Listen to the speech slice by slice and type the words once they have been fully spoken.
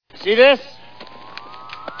See this?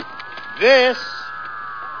 This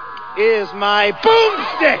is my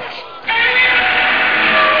boomstick!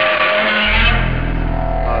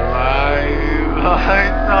 Alive!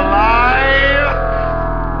 It's alive!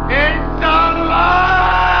 It's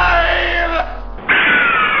alive!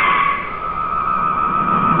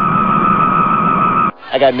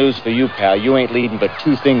 I got news for you, pal. You ain't leading but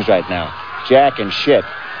two things right now. Jack and shit.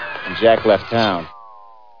 And Jack left town.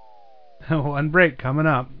 One break coming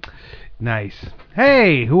up. Nice.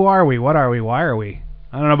 Hey, who are we? What are we? Why are we?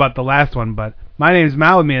 I don't know about the last one, but my name's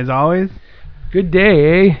Mal. With me as always. Good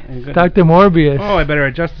day, eh? It's Dr. Morbius. Oh, I better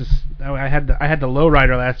adjust this. I had the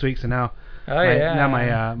lowrider last week, so now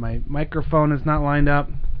my microphone is not lined up.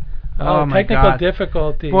 Oh my technical God.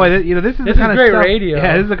 Difficulty. Boy, this is the kind of great stuff, radio.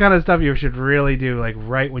 Yeah, this is the kind of stuff you should really do, like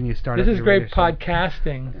right when you start. This is great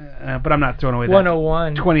podcasting. But I'm not throwing away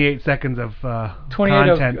 101. 28 seconds of 28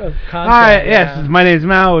 content. Of content. Hi, yes, my name is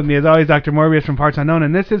Mal. With me as always, Dr. Morbius from Parts Unknown,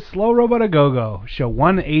 and this is Slow Robot A Go-Go, show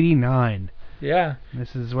 189. Yeah.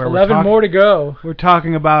 This is where 11 more to go. We're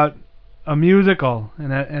talking about a musical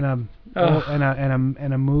and a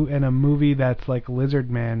movie that's like Lizard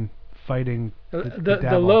Man fighting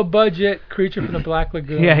the low budget Creature from the Black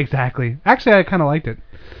Lagoon. Yeah, exactly. Actually, I kind of liked it.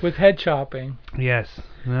 With head chopping. Yes.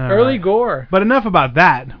 Early gore. But enough about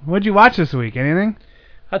that. What'd you watch this week? Anything?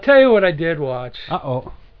 I'll tell you what I did watch.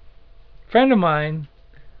 Uh-oh. Friend of mine,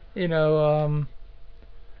 what am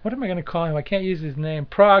I going to call him? I can't use his name.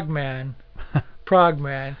 Progman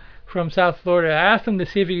from South Florida. I asked him to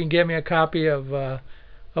see if he can get me a copy of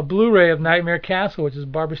a Blu-ray of Nightmare Castle, which is a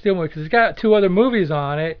Barbara Steele movie, because it's got 2 other movies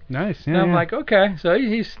on it. Nice. Yeah, and I'm like, okay. So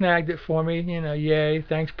he snagged it for me. Yay.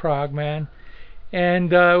 Thanks, Progman. And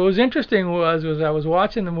what was interesting was I was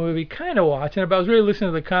watching the movie, kind of watching it, but I was really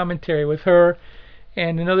listening to the commentary with her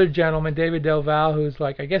and another gentleman, David Del Valle, who's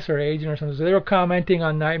like, I guess her agent or something. So they were commenting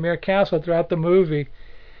on Nightmare Castle throughout the movie.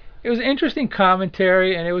 It was interesting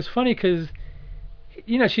commentary, and it was funny because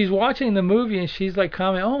she's watching the movie and she's like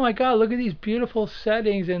commenting, oh my God, look at these beautiful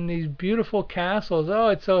settings and these beautiful castles. Oh,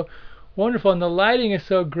 it's so wonderful, and the lighting is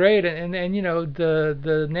so great. And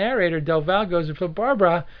the narrator, Del Valle, goes, so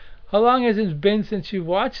Barbara, how long has it been since you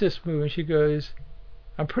watched this movie? And she goes,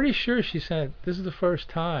 I'm pretty sure, she said, this is the first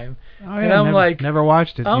time. Oh, yeah, and I'm never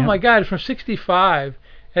watched it. Oh my God, it's from 1965.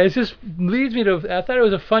 And it just leads me to, I thought it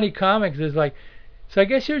was a funny comic, because it's like, so I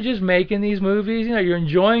guess you're just making these movies, you're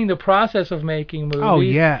enjoying the process of making movies. Oh,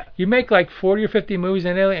 yeah. You make like 40 or 50 movies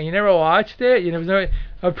in Italy, and you never watched it? There was no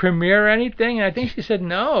a premiere or anything? And I think she said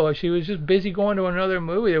no. She was just busy going to another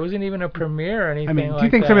movie. There wasn't even a premiere or anything. I mean, do you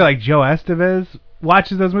think somebody like Joe Estevez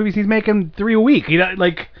watches those movies? He's making 3 a week. I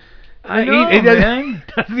know, man.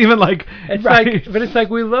 Doesn't even It's right. But it's like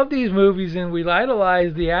we love these movies and we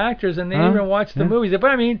idolize the actors, and they even watch the movies.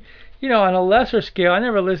 But I mean, on a lesser scale, I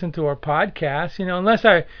never listen to our podcast, unless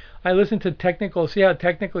I listen to see how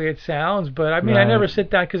technically it sounds. But I mean, I never sit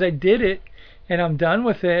down because I did it and I'm done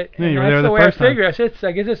with it. Yeah, and that's the way I figure. I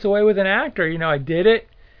guess it's the way with an actor. I did it.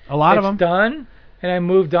 A lot of them. It's done, and I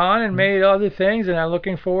moved on and made other things, and I'm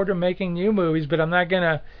looking forward to making new movies. But I'm not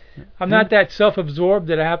that self-absorbed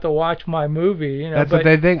that I have to watch my movie. That's what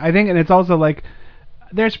they think. I think, and it's also like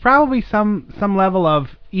there's probably some level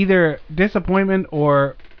of either disappointment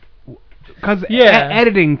or because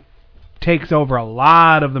editing takes over a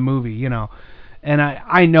lot of the movie, and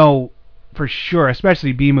I know for sure,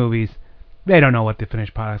 especially B movies, they don't know what the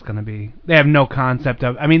finished product's going to be. They have no concept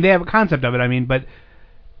of. I mean, they have a concept of it. But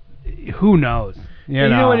who knows? You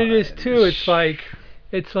know what it is too. It's like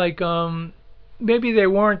maybe they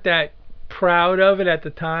weren't that proud of it at the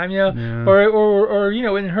time, or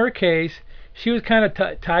in her case, she was kind of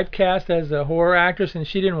typecast as a horror actress, and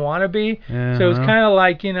she didn't want to be. So it was kind of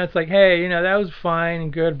like, it's like, hey, that was fine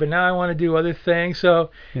and good, but now I want to do other things.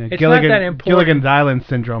 So it's not that important. Gilligan's Island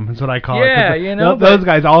syndrome is what I call it. Yeah, those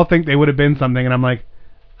guys all think they would have been something, and I'm like,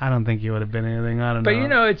 I don't think you would have been anything. I don't know.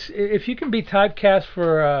 But it's if you can be typecast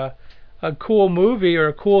for a cool movie or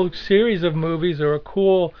a cool series of movies or a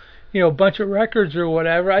cool bunch of records or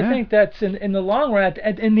whatever, I think that's in the long run.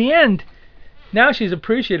 In the end, now she's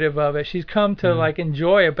appreciative of it. She's come to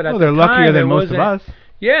enjoy it. But at the they're time, luckier than most of us.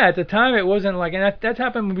 Yeah, at the time it wasn't like, and that's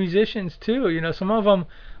happened with musicians too. Some of them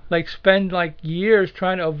spend years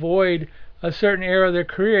trying to avoid a certain era of their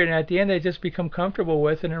career, and at the end they just become comfortable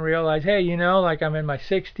with it and realize, hey, I'm in my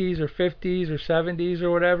 60s or 50s or 70s or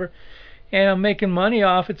whatever, and I'm making money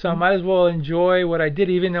off it, so I might as well enjoy what I did,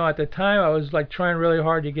 even though at the time I was trying really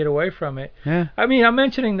hard to get away from it. Yeah. I mean, I'm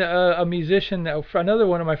mentioning a musician, another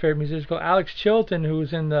one of my favorite musicians called Alex Chilton, who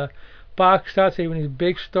was in the boxed out, say when he's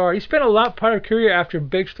Big Star. He spent a lot part of his career after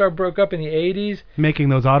Big Star broke up in the 80s. Making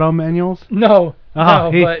those auto manuals? No,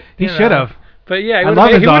 but he should have. But yeah, he would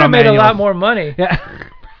have made a lot more money. Yeah.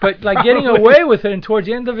 But like getting away with it, and towards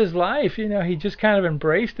the end of his life, he just kind of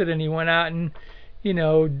embraced it, and he went out and,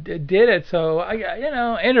 did it. So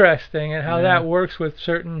interesting and how that works with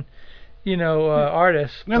certain,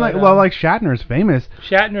 artists. And like Shatner's famous.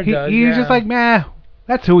 Shatner does. He's just like, meh.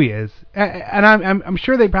 That's who he is. And I'm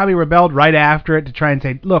sure they probably rebelled right after it to try and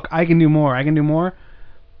say, look, I can do more.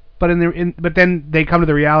 But but then they come to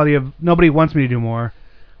the reality of nobody wants me to do more.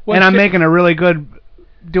 And I'm making a really good,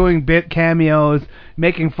 doing bit cameos,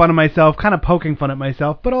 making fun of myself, kind of poking fun at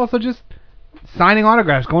myself, but also just signing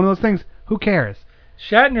autographs, going to those things. Who cares?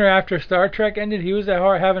 Shatner, after Star Trek ended, he was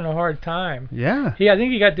having a hard time. Yeah. I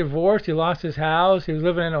think he got divorced. He lost his house. He was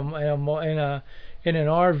living in an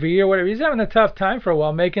RV or whatever. He's having a tough time for a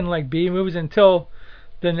while, making like B movies until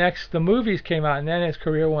the movies came out, and then his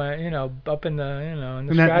career went, up in the, in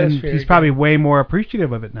the stratosphere. And he's probably way more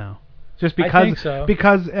appreciative of it now. Just because, I think so.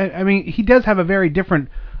 Because he does have a very different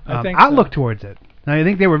outlook towards it. Now, I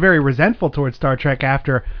think they were very resentful towards Star Trek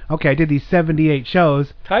after, okay, I did these 78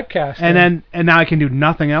 shows. Typecast. And now I can do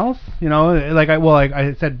nothing else. Like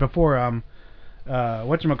I said before,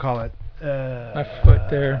 whatchamacallit? My foot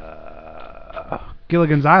there.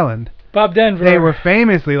 Gilligan's Island. Bob Denver. They were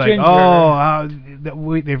famously like,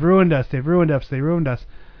 Ginger. They've ruined us.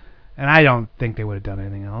 And I don't think they would have done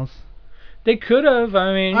anything else. They could have.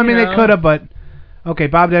 They could have, but okay.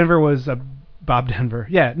 Bob Denver was a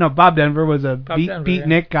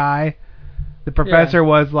beatnik guy. The professor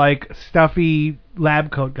was like stuffy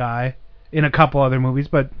lab coat guy in a couple other movies,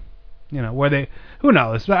 but who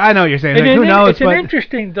knows? I know what you're saying. Who knows? It's an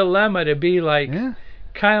interesting dilemma to be like,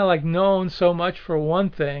 kind of like known so much for one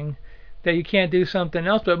thing that you can't do something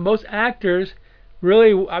else. But most actors.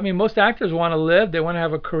 Really, most actors want to live. They want to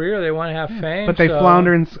have a career. They want to have fame. But they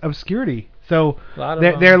flounder in obscurity. So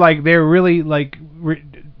they're really like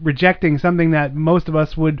rejecting something that most of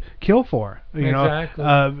us would kill for. Exactly.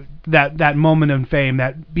 That moment of fame,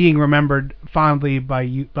 that being remembered fondly by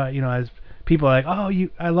you, as people are like,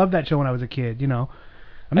 I love that show when I was a kid. I'm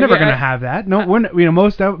never gonna have that. No,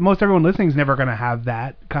 most everyone listening is never gonna have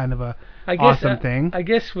that kind of a awesome thing. I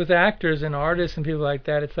guess with actors and artists and people like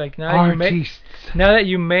that, it's like now that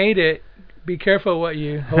you made it, be careful what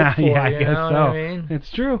you hope for. I guess so. What I mean?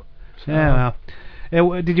 It's true. So. Yeah.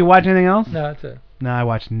 Well, did you watch anything else? No, that's it. No, I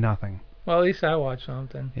watched nothing. Well, at least I watched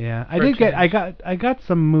something. Yeah, I got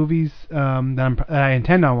some movies that I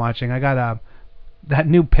intend on watching. I got that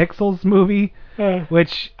new Pixels movie,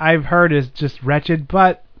 which I've heard is just wretched,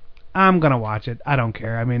 but I'm gonna watch it. I don't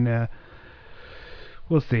care.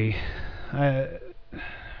 We'll see.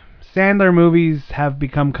 Sandler movies have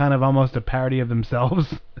become kind of almost a parody of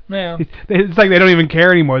themselves. Yeah. It's like they don't even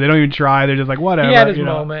care anymore. They don't even try. They're just like, whatever. He had his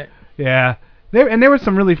moment. Yeah. There were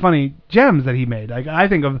some really funny gems that he made. Like I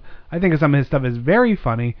think of some of his stuff as very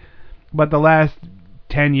funny, but the last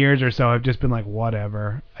 10 years or so I've just been like,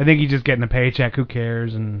 whatever. I think he's just getting a paycheck. Who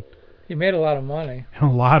cares? And he made a lot of money. A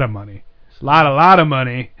lot of money. A lot of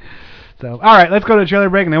money. So, all right, let's go to a trailer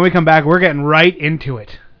break, and then when we come back, we're getting right into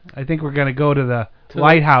it. I think we're going to go to the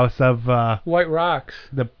lighthouse of White Rocks.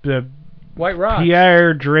 The White Rocks.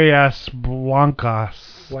 Piedras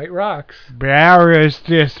Blancas. White Rocks.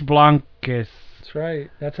 Piedras Blancas. That's right.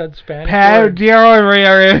 That's how the Spanish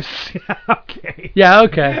Piedras. Okay. Yeah,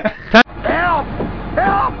 okay. Help!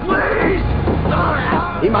 Help, please!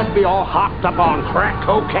 He must be all hopped up on crack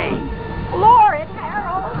cocaine. Lord,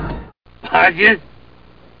 Harold. Podges?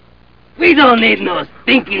 We don't need no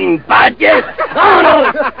stinking podges. Oh,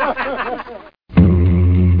 no.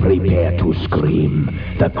 Prepare to scream.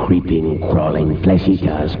 The creeping, crawling flesh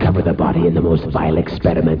eaters cover the body in the most vile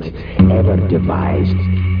experiment ever devised.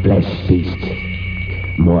 Flesh feast.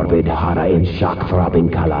 Morbid horror in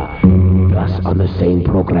shock-throbbing color. Thus on the same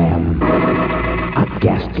program. A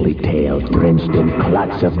ghastly tale drenched in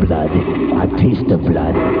clots of blood, a taste of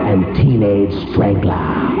blood, and teenage strangler.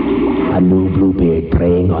 A new Bluebeard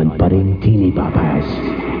preying on budding teeny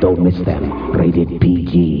boppers. Don't miss them. Rated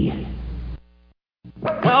PG.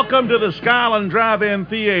 Welcome to the Skyland Drive-In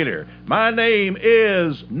Theater. My name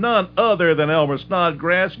is none other than Elmer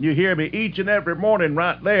Snodgrass, and you hear me each and every morning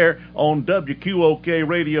right there on WQOK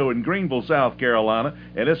Radio in Greenville, South Carolina,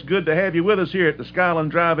 and it's good to have you with us here at the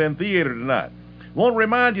Skyland Drive-In Theater tonight. I want to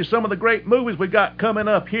remind you some of the great movies we got coming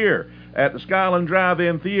up here at the Skyland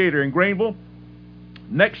Drive-In Theater in Greenville.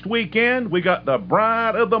 Next weekend, we got The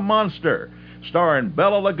Bride of the Monster, starring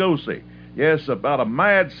Bela Lugosi. Yes, about a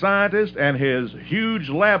mad scientist and his huge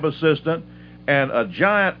lab assistant and a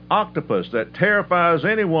giant octopus that terrifies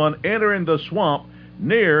anyone entering the swamp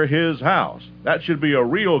near his house. That should be a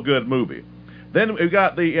real good movie. Then we've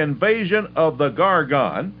got The Invasion of the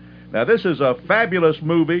Gargon. Now, this is a fabulous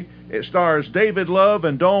movie. It stars David Love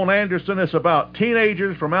and Dawn Anderson. It's about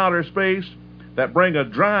teenagers from outer space that bring a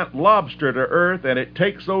giant lobster to Earth, and it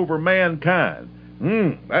takes over mankind.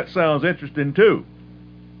 That sounds interesting, too.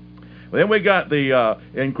 Then we got The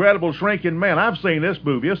Incredible Shrinking Man. I've seen this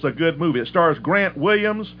movie. It's a good movie. It stars Grant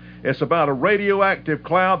Williams. It's about a radioactive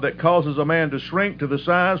cloud that causes a man to shrink to the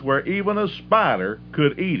size where even a spider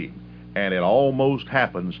could eat him. And it almost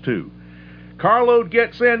happens, too. Carload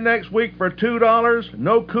gets in next week for $2.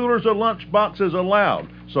 No coolers or lunch boxes allowed.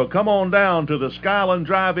 So come on down to the Skyland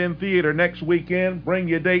Drive-In Theater next weekend. Bring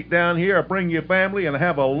your date down here or bring your family and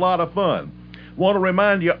have a lot of fun. Want to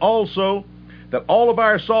remind you also that all of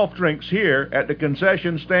our soft drinks here at the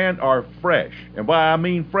concession stand are fresh. And by I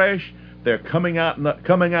mean fresh, they're coming out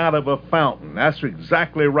of a fountain. That's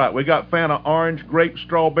exactly right. We got Fanta Orange, Grape,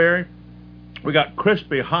 Strawberry. We got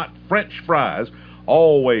crispy hot French fries,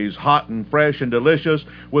 always hot and fresh and delicious,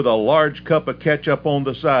 with a large cup of ketchup on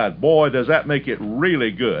the side. Boy, does that make it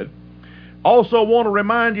really good. Also want to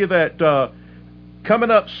remind you that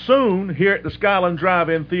coming up soon here at the Skyland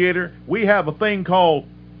Drive-In Theater, we have a thing called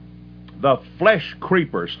The Flesh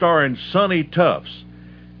Creeper, starring Sonny Tufts.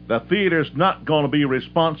 The theater's not going to be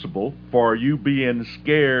responsible for you being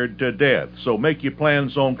scared to death. So make your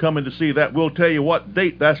plans on coming to see that. We'll tell you what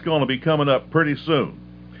date that's going to be coming up pretty soon.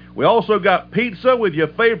 We also got pizza with your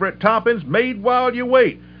favorite toppings made while you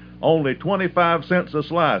wait. Only 25 cents a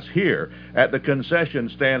slice here at the concession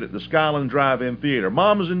stand at the Skyland Drive-In Theater.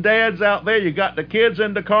 Moms and dads out there, you got the kids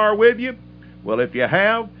in the car with you? Well, if you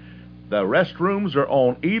have, the restrooms are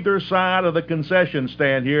on either side of the concession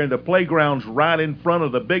stand here, and the playground's right in front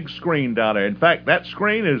of the big screen down there. In fact, that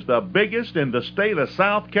screen is the biggest in the state of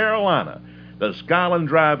South Carolina, the Skyland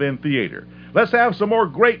Drive-In Theater. Let's have some more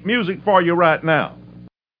great music for you right now.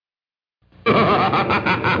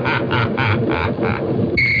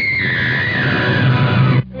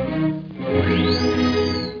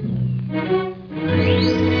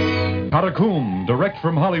 Karakoum, direct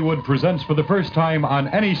from Hollywood, presents for the first time on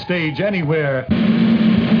any stage anywhere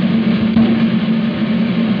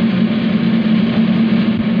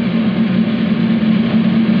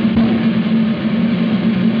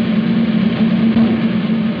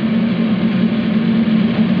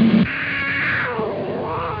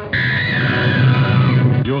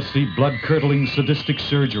see blood-curdling sadistic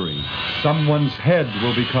surgery. Someone's head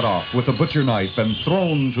will be cut off with a butcher knife and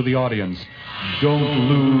thrown to the audience. Don't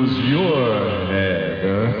lose your head.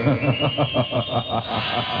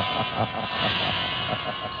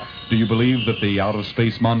 Do you believe that the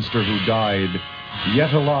out-of-space monster who died,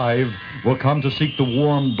 yet alive, will come to seek the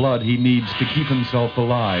warm blood he needs to keep himself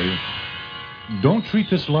alive? Don't treat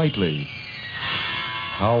this lightly.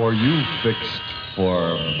 How are you fixed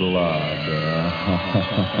for blood?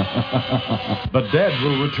 The dead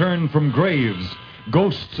will return from graves.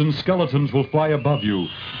 Ghosts and skeletons will fly above you,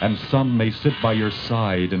 and some may sit by your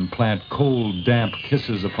side and plant cold, damp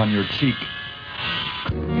kisses upon your cheek.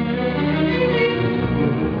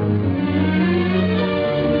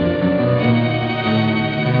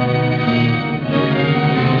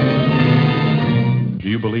 Do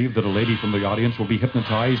you believe that a lady from the audience will be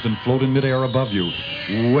hypnotized and float in midair above you?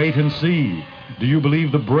 Wait and see. Do you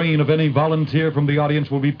believe the brain of any volunteer from the audience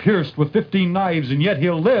will be pierced with 15 knives and yet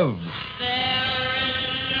he'll live?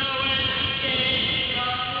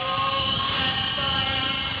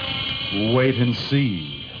 Wait and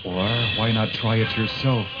see. Or why not try it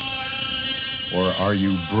yourself? Or are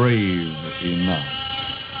you brave enough?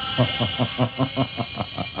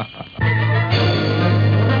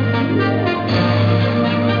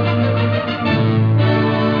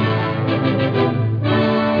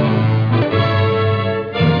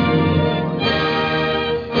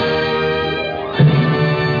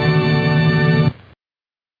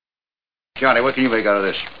 Johnny, what can you make out of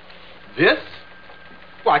this? This?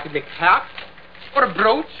 Well, I could make a hat, or a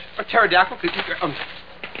brooch, or pterodactyl.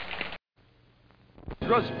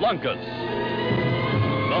 Piedras Blancas.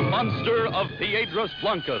 The monster of Piedras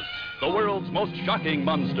Blancas, the world's most shocking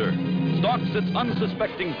monster, stalks its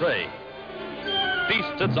unsuspecting prey,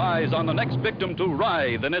 feasts its eyes on the next victim to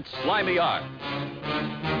writhe in its slimy arms.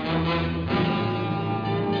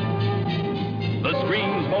 The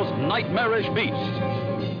screen's most nightmarish beast.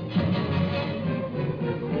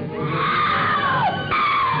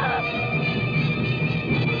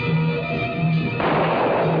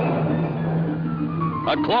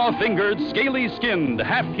 A claw-fingered, scaly-skinned,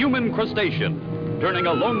 half-human crustacean, turning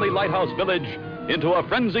a lonely lighthouse village into a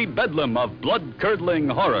frenzied bedlam of blood-curdling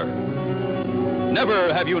horror.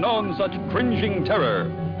 Never have you known such cringing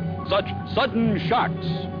terror, such sudden shocks.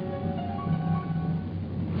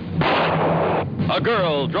 A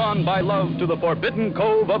girl drawn by love to the forbidden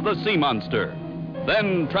cove of the sea monster,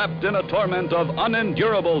 then trapped in a torment of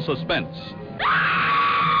unendurable suspense.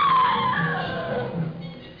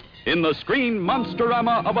 In the screen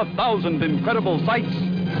monsterama of 1,000 incredible sights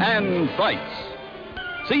and frights.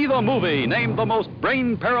 See the movie named the most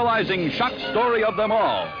brain-paralyzing shock story of them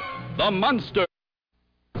all, The Monster.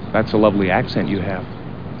 That's a lovely accent you have.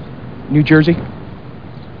 New Jersey?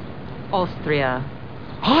 Austria.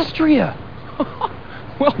 Austria?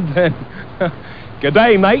 Well then, good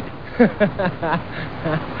day, mate.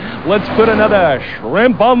 Let's put another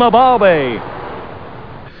shrimp on the barbie.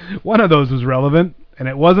 One of those was relevant, and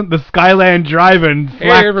it wasn't the Skyland Drive-In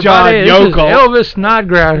slack-jawed everybody, yokel. This is Elvis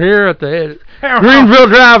Snodgrass here at the Greenville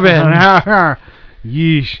Drive-In.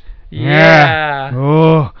 Yeesh. Yeah.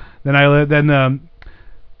 Oh. Then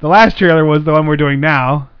the last trailer was the one we're doing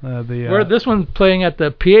now. This one's playing at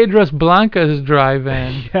the Piedras Blancas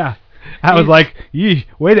Drive-In. Yeah. I was like, yee,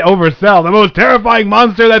 way to oversell. The most terrifying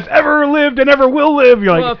monster that's ever lived and ever will live.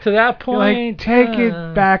 You're like, well, up to that point, take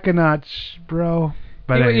it back a notch, bro.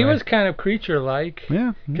 But he anyway. was kind of creature-like.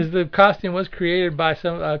 Yeah. Because the costume was created by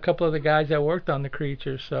a couple of the guys that worked on the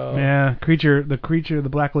creature. So. Yeah, the creature of the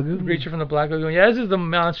Black Lagoon. Creature from the Black Lagoon. Yeah, this is the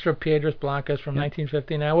monster of Piedras Blancas from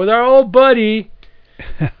 1959 with our old buddy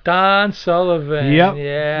Don Sullivan. Yep.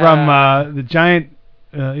 Yeah. From the giant.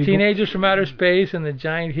 Teenagers from Outer Space and the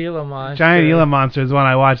Giant Gila Monster. Giant Gila Monster is the one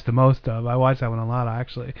I watched the most of. I watched that one a lot,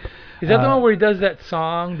 actually. Is that the one where he does that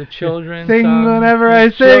song, the children sing song? Whenever I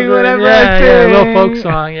sing, whenever I sing. Yeah, a little folk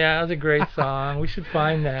song. Yeah, that was a great song. We should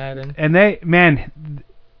find that. And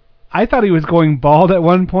I thought he was going bald at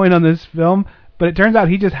one point on this film, but it turns out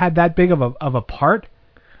he just had that big of a part.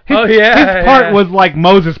 His part was like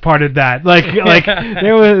Moses parted that.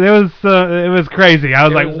 It was crazy. I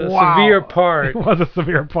was like, wow. Severe part. It was a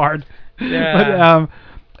severe part. Yeah.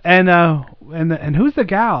 And who's the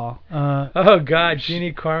gal? Oh God,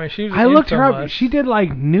 Jeannie Carmen. She was. I looked her up. She did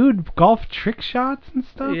like nude golf trick shots and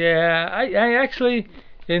stuff. Yeah, I actually.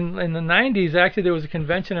 In the 90s, actually, there was a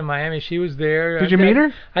convention in Miami. She was there. Did you meet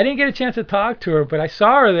her? I didn't get a chance to talk to her, but I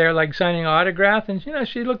saw her there, like, signing autographs, and,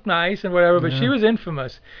 she looked nice and whatever, but she was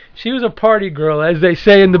infamous. She was a party girl, as they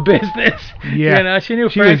say in the business. Yeah. She knew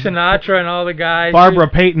Frank Sinatra and all the guys. Barbara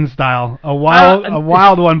Payton style. A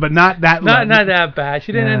wild one, but not that not that bad.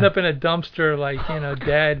 She didn't end up in a dumpster,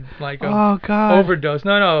 dead, oh, God. overdose.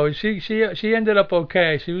 No, she ended up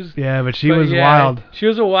okay. She was. Yeah, but she was wild. She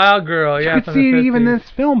was a wild girl, You could see it even this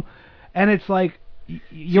film, and it's like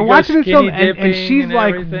you're watching this film and she's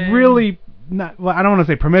like really not, well, I don't want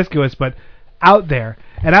to say promiscuous, but out there,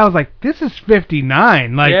 and I was like, this is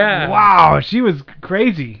 59, wow, she was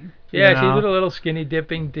crazy. Yeah, she did a little skinny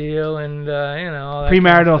dipping deal, and all that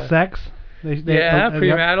premarital kind of sex.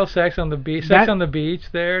 Premarital sex on the beach. Sex on the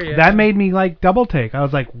beach there. Yeah. That made me double take. I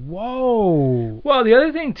was like, whoa. Well, the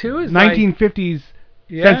other thing too is 1950s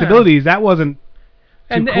sensibilities. That wasn't.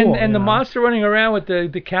 And the monster running around with the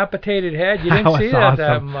decapitated head, you didn't see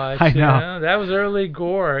that much. I know. That was early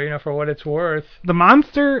gore, for what it's worth. The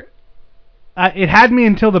monster, it had me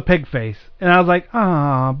until the pig face, and I was like,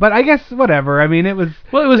 oh, but I guess whatever. I mean, it was.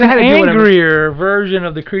 Well, it was an angrier version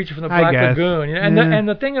of the creature from the Black Lagoon. And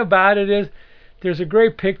the thing about it is, there's a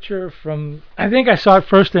great picture from. I think I saw it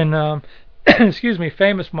first in,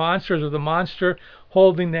 Famous Monsters, of the monster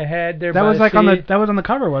holding the head there. That was that was on the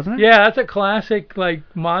cover, wasn't it? Yeah, that's a classic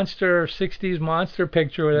monster 60s monster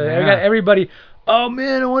picture. I got everybody. Oh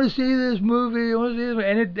man, I want to see this movie.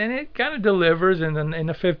 And it kind of delivers in the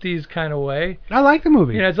 50s kind of way. I like the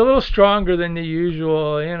movie. It's a little stronger than the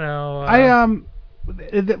usual. When I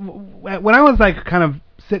was kind of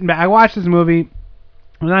sitting back, I watched this movie,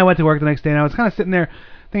 and then I went to work the next day, and I was kind of sitting there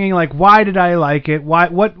thinking why did I like it?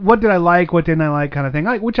 What did I like? What didn't I like? Kind of thing.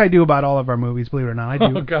 Which I do about all of our movies, believe it or not. I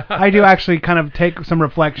do. Oh, God. I do actually kind of take some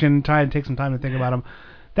reflection, try and take some time to think about them.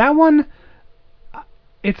 That one,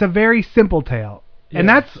 it's a very simple tale, and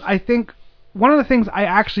that's I think one of the things I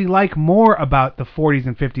actually like more about the 40s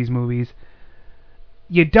and 50s movies.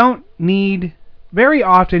 You don't need. Very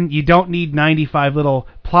often, you don't need 95 little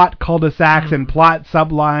plot cul-de-sacs and plot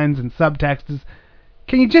sublines and subtexts.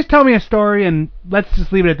 Can you just tell me a story and let's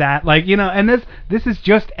just leave it at that? And this is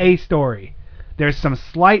just a story. There's some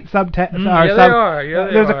slight subtext.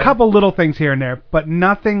 There's a couple little things here and there, but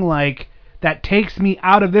nothing that takes me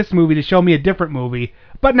out of this movie to show me a different movie.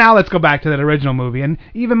 But now let's go back to that original movie. And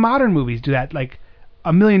even modern movies do that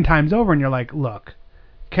a million times over, and you're like, look,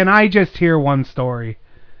 can I just hear one story?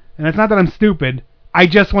 And it's not that I'm stupid. I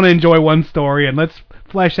just want to enjoy one story, and let's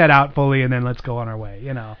flesh that out fully, and then let's go on our way,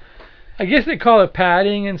 you know. I guess they call it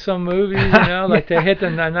padding in some movies, you know, like to hit the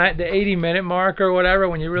 80-minute mark or whatever,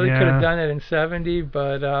 when you really could have done it in 70,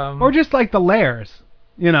 but... or just like the layers,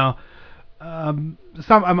 you know.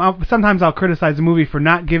 Sometimes I'll criticize a movie for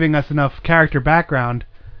not giving us enough character background,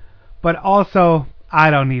 but also I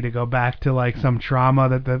don't need to go back to like some trauma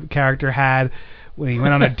that the character had when he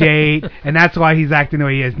went on a date, and that's why he's acting the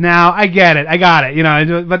way he is now. I get it, I got it, you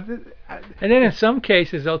know. But and then in some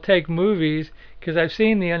cases they'll take movies, because I've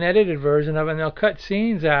seen the unedited version of it, and they'll cut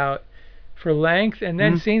scenes out for length, and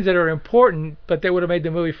then scenes that are important, but they would have made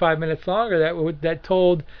the movie 5 minutes longer. That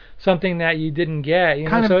told something that you didn't get, you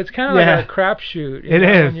know. So it's kind of like a crapshoot. It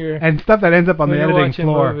is, and stuff that ends up on the editing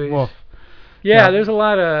floor. Yeah, there's a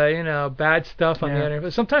lot of bad stuff on the editing.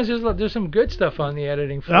 But sometimes there's some good stuff on the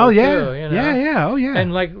editing floor too. You know?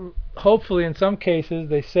 And like hopefully in some cases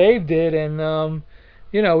they saved it, and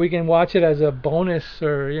we can watch it as a bonus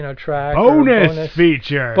or track.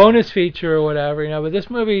 Bonus feature or whatever, But this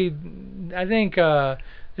movie, I think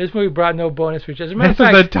this movie brought no bonus features. This is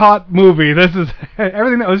a taut movie. This is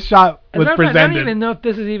everything that was shot was presented. I don't even know if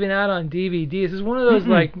this is even out on DVD. This is one of those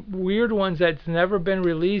like weird ones that's never been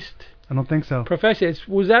released. I don't think so. Professionally, it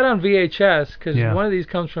was out on VHS, because one of these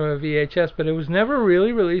comes from a VHS, but it was never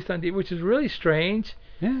really released on DVD, which is really strange.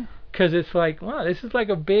 Yeah. Because it's like, wow, this is like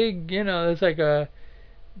a big, it's like a...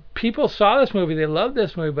 People saw this movie, they loved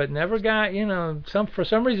this movie, but never got, for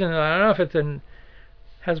some reason, I don't know if it's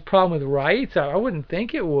has a problem with rights. I wouldn't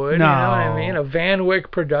think it would. No. You know what I mean? A Van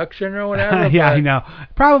Wyck production or whatever. Yeah, I know.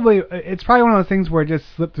 It's probably one of those things where it just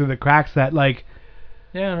slipped through the cracks that, like...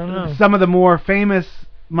 Yeah, I don't know. Some of the more famous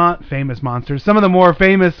monsters, some of the more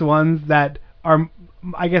famous ones that are,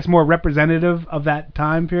 I guess, more representative of that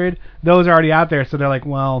time period, those are already out there, so they're like,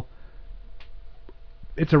 well,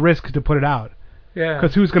 it's a risk to put it out. Yeah.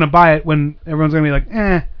 Because who's going to buy it when everyone's going to be like,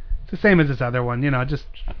 it's the same as this other one, just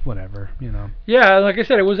whatever, Yeah, like I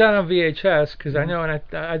said, it was out on VHS, because I know, and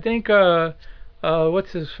I think,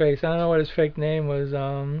 what's his face? I don't know what his fake name was.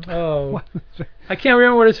 I can't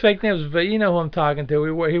remember what his fake name was, but you know who I'm talking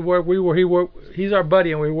to. He's our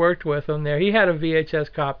buddy, and we worked with him there. He had a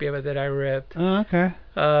VHS copy of it that I ripped. Oh, okay.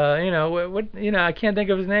 I can't think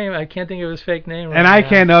of his name. I can't think of his fake name. And I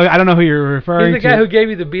don't know who you're referring to. He's the guy who gave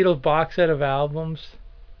you the Beatles box set of albums.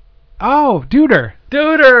 Oh, Duder.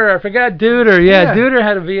 I forgot Duder. Yeah, Duder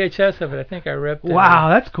had a VHS of it. I think I ripped it. Wow,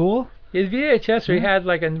 that's cool. His VHS, or he had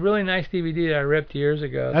like a really nice DVD that I ripped years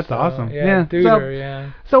ago. That's awesome. Yeah,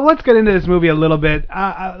 Duder, So let's get into this movie a little bit.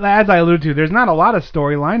 As I alluded to, there's not a lot of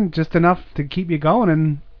storyline, just enough to keep you going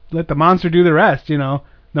and let the monster do the rest, The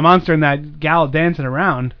monster and that gal dancing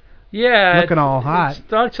around. Yeah. Looking all hot. It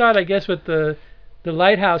starts out, I guess, with the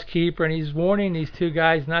lighthouse keeper, and he's warning these two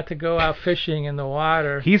guys not to go out fishing in the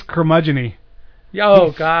water. He's curmudgeon-y.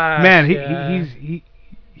 Oh, gosh. Man,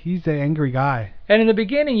 he's an angry guy. And in the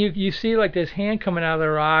beginning, you see like this hand coming out of the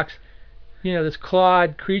rocks, this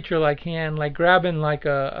clawed creature-like hand, like grabbing like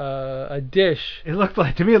a dish. To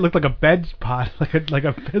me, it looked like a bed pot, like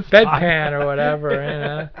a bedpan or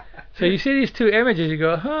whatever. So you see these two images, you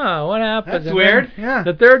go, what happened? That's weird. Yeah.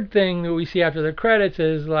 The third thing that we see after the credits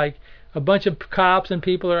is like a bunch of cops and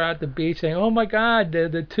people are at the beach saying, "Oh my God,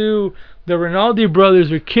 the Rinaldi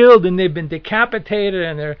brothers are killed and they've been decapitated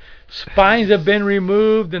and their spines have been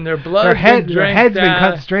removed and their blood their head's been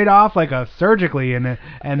cut straight off like surgically and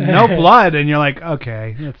no blood," and you're like,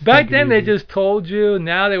 okay. Back then they just told you.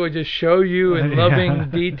 Now they would just show you in loving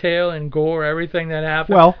detail and gore everything that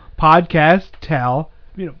happened. Well, podcast, tell.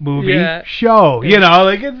 Movie, show, it's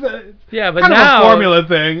but kind now, of a formula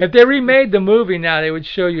thing. If they remade the movie now, they would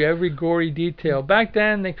show you every gory detail. Back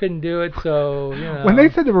then, they couldn't do it, so, When they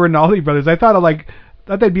said the Rinaldi brothers, I thought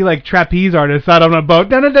they'd be like trapeze artists out on a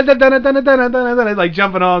boat, like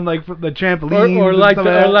jumping on like the trampoline, or like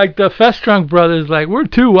the Festrunk brothers, like, we're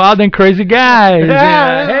two wild and crazy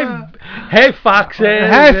guys. Hey, foxes.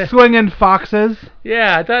 Hey, swinging foxes.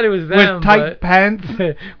 Yeah, I thought it was them. With tight pants.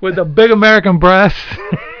 With the big American breasts.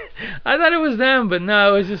 I thought it was them, but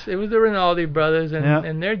no, it was the Rinaldi brothers,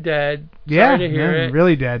 and they're dead. Sorry to hear it.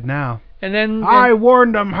 Really dead now. And then I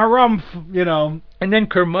warned them, harumph, And then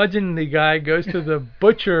Curmudgeon, the guy, goes to the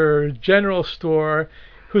butcher general store,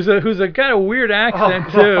 who's got a weird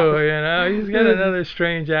accent too. He's got another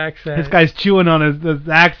strange accent. This guy's chewing on his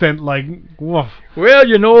accent like woof. well,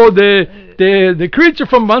 you know, the creature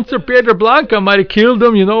from Monster Piedra Blanca might have killed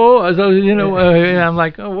him, you know. And I'm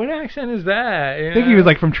like, oh, what accent is that? I think he was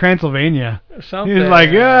like from Transylvania. Something. He's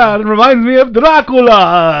like, yeah, it reminds me of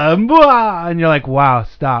Dracula. And you're like, wow,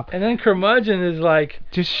 stop. And then Curmudgeon is like,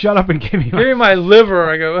 just shut up and give me my liver.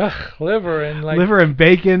 I go, ugh, liver and like liver and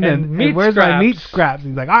bacon and meat where's scraps. my meat scraps?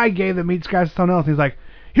 He's like, I gave the meat scraps to someone else. He's like,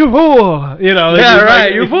 you fool, you know. Yeah, right.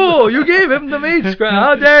 Like, you fool. You gave him the meat scraps.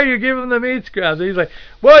 How dare you give him the meat scraps? And he's like,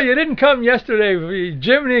 well, you didn't come yesterday for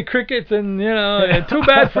Jiminy Crickets, and you know, and too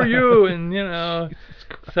bad for you, and you know.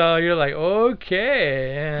 So you're like,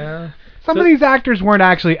 okay, yeah. Some of these actors weren't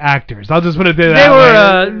actually actors. I'll just put it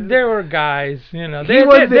that way. They were guys, you know. He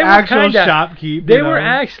was the actual shopkeep. They were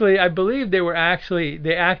actually, I believe they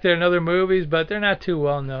acted in other movies, but they're not too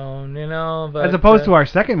well known, you know. But, as opposed to our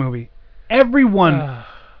second movie, everyone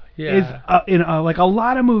is in like a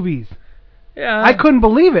lot of movies. Yeah. I couldn't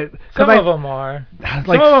believe it. Some of them are.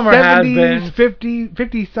 Like some of them are 70s,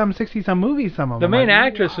 50-some, 60-some movies, some of them. The main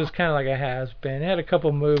actress was kind of like a has-been. Had a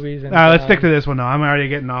couple movies. And let's stick to this one, though. I'm already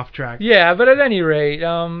getting off track. Yeah, but at any rate,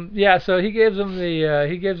 so he gives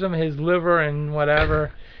him his liver and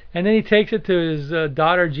whatever. And then he takes it to his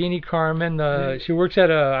daughter, Jeannie Carmen. She works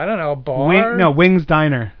at a bar? Wings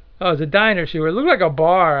Diner. Oh, it's a diner. It looked like a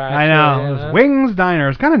bar, actually. I know. It was Wings Diner. It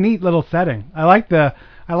was kind of neat little setting. I like the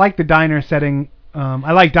diner setting.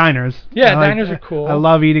 I like diners. Yeah, diners are cool. I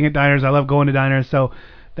love eating at diners. I love going to diners. So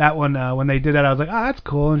that one, when they did that, I was like, oh, that's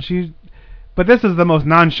cool. But this is the most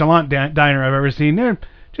nonchalant diner I've ever seen. They're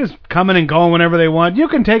just coming and going whenever they want. You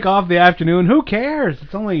can take off the afternoon. Who cares?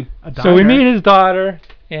 It's only a diner. So we meet his daughter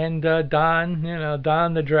and Don. You know,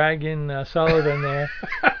 Don the Dragon Sullivan there.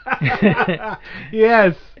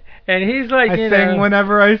 Yes. And he's like, I sing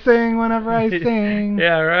whenever I sing.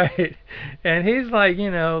 Yeah, right. And he's like,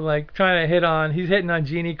 like trying to he's hitting on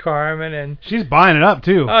Jeannie Carmen, and she's buying it up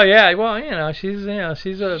too. Oh yeah, well, she's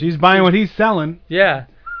buying what he's selling. Yeah.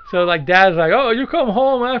 So like Dad's like, oh, you come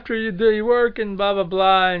home after you do your work and blah blah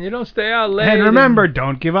blah, and you don't stay out late. And remember,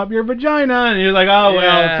 don't give up your vagina. And you're like, oh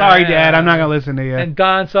well, sorry, Dad, I'm not gonna listen to you. And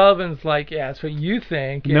Don Sullivan's like, yeah, that's what you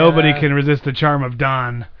think. Nobody can resist the charm of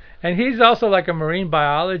Don. And he's also like a marine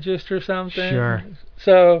biologist or something. Sure.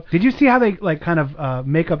 So did you see how they like kind of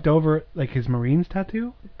make-upped over like his Marines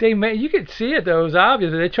tattoo? You could see it though. It was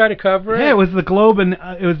obvious. They tried to cover it. Yeah, it was the globe and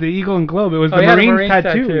it was the eagle and globe. It was the Marines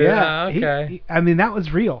tattoo. Yeah. Okay. I mean that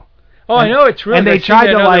was real. Oh, I know it's real. And they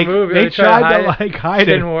tried to hide it.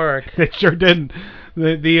 Didn't work. They sure didn't.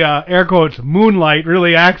 The air quotes moonlight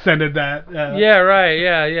really accented that. Yeah. Right.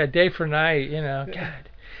 Yeah. Day for night. God.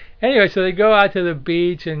 Anyway, so they go out to the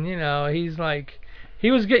beach, and he's like,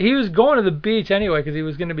 he was going to the beach anyway because he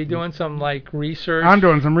was going to be doing some like research. I'm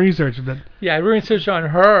doing some research. Research on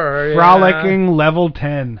her. Frolicking level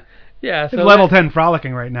 10. Yeah, so it's level 10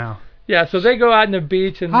 frolicking right now. Yeah, so they go out on the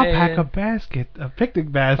beach and I'll pack a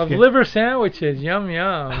picnic basket of liver sandwiches. Yum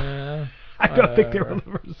yum. Yeah. I don't think they were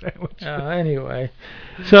liver sandwiches. Anyway,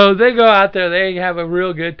 so they go out there. They have a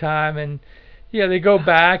real good time and. Yeah, they go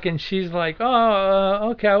back, and she's like,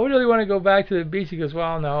 okay, I really want to go back to the beach. He goes,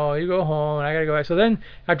 well, no, you go home, and I got to go back. So then,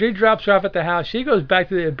 after he drops her off at the house, she goes back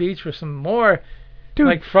to the beach for some more,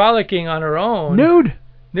 like, frolicking on her own. Nude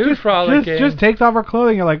frolicking. Just takes off her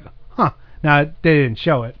clothing. You're like, huh. Now, they didn't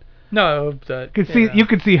show it. No. You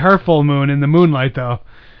could see her full moon in the moonlight, though.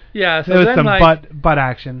 Yeah, so there was then, some like, butt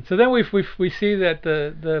action. So then we see that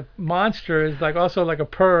the monster is, like, also like a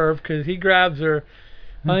perv, because he grabs her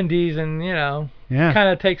undies and kind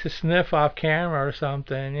of takes a sniff off camera or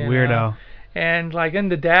something. Weirdo. And like then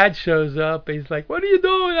the dad shows up. He's like, "What are you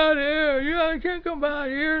doing out here? You can't come out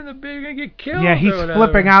here in the big. You're gonna get killed." Yeah, he's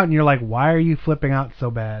flipping out, and you're like, "Why are you flipping out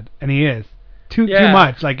so bad?" And he is too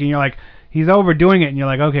much. Like, and you're like, he's overdoing it, and you're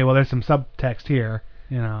like, okay, well, there's some subtext here.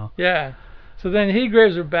 Yeah. So then he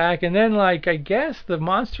grabs her back, and then like I guess the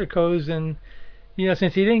monster goes and.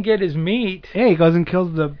 Since he didn't get his meat, he goes and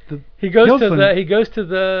kills He goes to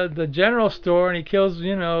the general store and he kills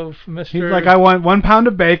Mr. He's like, I want 1 pound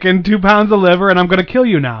of bacon, 2 pounds of liver, and I'm going to kill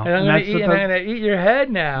you now. And I'm going to eat your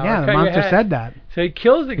head now. Yeah, the monster said that. So he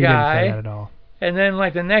kills the guy. He didn't say that at all. And then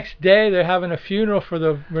like the next day they're having a funeral for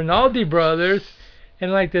the Rinaldi brothers,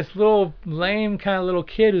 and like this little lame kind of little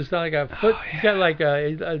kid who's got like a foot, he's got like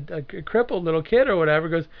a crippled little kid or whatever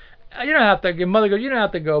goes. You don't have to. Your mother goes, you don't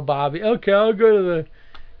have to go, Bobby. Okay, I'll go to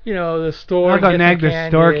the store. I'll go nag the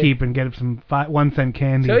storekeep and get some 1-cent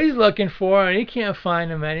candy. So he's looking for him, and he can't find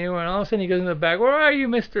him anywhere. And all of a sudden he goes in the back. Where are you,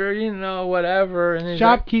 Mister? Whatever. And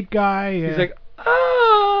shopkeep guy. Yeah. He's like,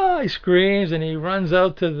 ah! He screams and he runs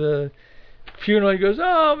out to the funeral. He goes,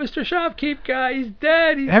 "Oh, Mr. Shopkeep guy, he's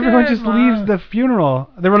dead. Everyone dead, just Mom." leaves the funeral.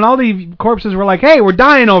 The Rinaldi corpses were like, "Hey, we're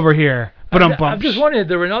dying over here." But I'm just wondering,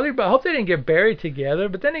 the Rinaldi. I hope they didn't get buried together.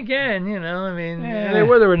 But then again, they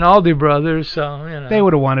were the Rinaldi brothers, so they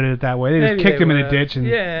would have wanted it that way. They just kicked him in a ditch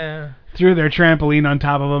and threw their trampoline on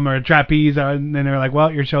top of him or a trapeze, and then they were like,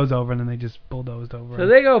 "Well, your show's over," and then they just bulldozed over. So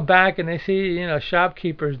they go back and they see,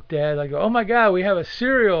 Shopkeeper's dead. Like, "Oh my God, we have a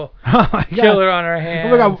serial killer on our hands.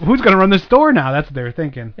 Oh my God, who's gonna run the store now?" That's what they were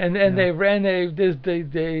thinking. And they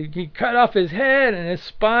cut off his head and his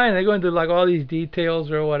spine. They go into like all these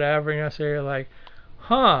details or whatever. So you're like,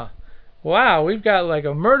 "Huh, wow, we've got like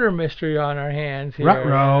a murder mystery on our hands here."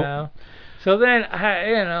 Ruh-roh. So then,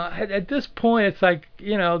 at this point, it's like,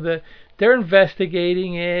 they're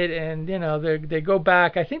investigating it, and they go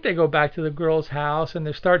back. I think they go back to the girl's house, and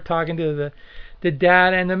they start talking to the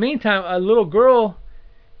dad. And in the meantime, a little girl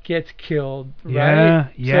gets killed. Right?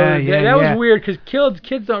 That was weird because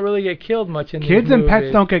kids don't really get killed much in kids these and movies.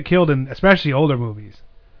 pets don't get killed in especially older movies.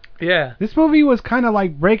 Yeah. This movie was kind of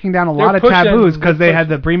like breaking down a lot of taboos because they had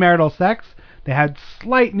the premarital sex. They had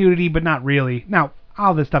slight nudity, but not really. Now,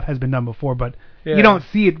 all this stuff has been done before, but you don't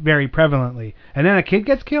see it very prevalently. And then a kid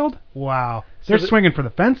gets killed? Wow. They're swinging for the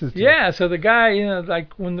fences, too. Yeah, so the guy,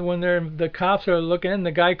 like when the cops are looking in,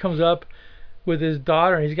 the guy comes up with his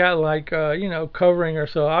daughter, and he's got like, covering her.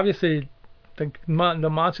 So obviously the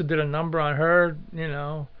monster did a number on her,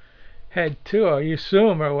 head too, or you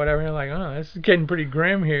assume, or whatever. And you're like, oh, this is getting pretty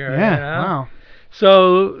grim here. Yeah, wow.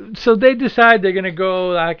 So they decide they're going to go,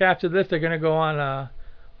 like after this, they're going to go on a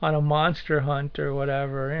monster hunt or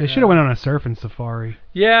whatever. They should have went on a surfing safari.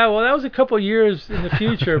 Yeah, well, that was a couple years in the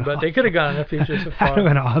future, but they could have gone on a future safari. That would have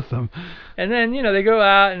been awesome. And then, they go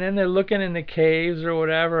out, and then they're looking in the caves or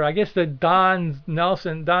whatever. I guess the Don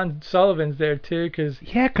Sullivan's there, too, because...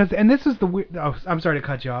 Yeah, and this is the weird... Oh, I'm sorry to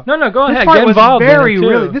cut you off. No, go ahead. This part Get was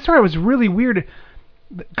involved This part was really weird,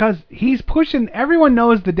 because he's pushing... Everyone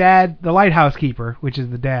knows the dad, the lighthouse keeper, which is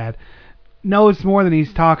the dad, knows more than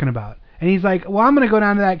he's talking about. And he's like, well, I'm going to go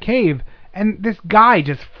down to that cave. And this guy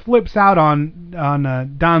just flips out on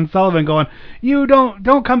Don Sullivan going, you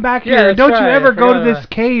don't come back here. Yeah, don't you ever go to that. this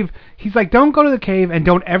cave. He's like, don't go to the cave and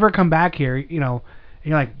don't ever come back here. And you're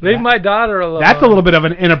like, leave my daughter alone. That's a little bit of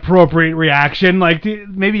an inappropriate reaction. Like,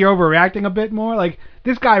 maybe you're overreacting a bit more. Like,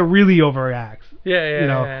 this guy really overreacts.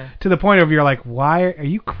 Yeah. To the point of you're like, why are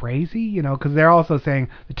you crazy? Because they're also saying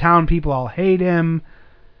the town people all hate him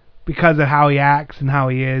because of how he acts and how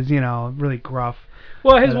he is, really gruff.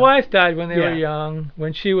 Well, his wife died when they were young,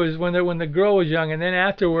 when the girl was young, and then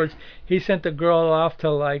afterwards he sent the girl off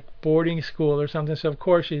to like boarding school or something. So of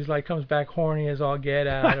course she's like comes back horny as all get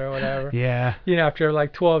out or whatever. Yeah. After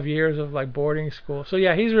like 12 years of like boarding school. So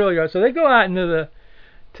yeah, he's really good. So they go out into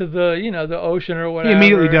the ocean or whatever. He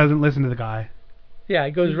immediately doesn't listen to the guy. Yeah,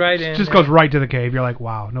 he goes right in. Just goes right to the cave. You're like,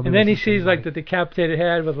 wow. Nobody. And then he sees like the decapitated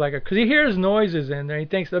head with like because he hears noises in there. He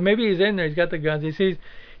thinks that maybe he's in there. He's got the guns. He sees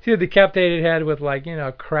the decapitated head with like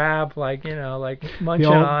a crab like munching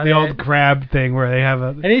on the old crab thing where they have a.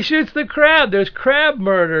 And he shoots the crab. There's crab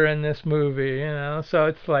murder in this movie. So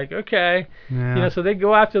it's like okay. Yeah. So they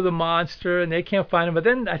go after the monster and they can't find him. But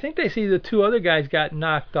then I think they see the two other guys got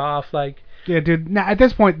knocked off like. Yeah, dude. Now, at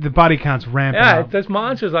this point, the body count's ramping up. This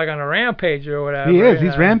monster's like on a rampage or whatever. He is.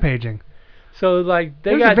 He's rampaging. So like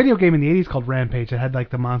there was a video game in the 80s called Rampage that had like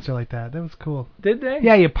the monster like that. That was cool. Did they?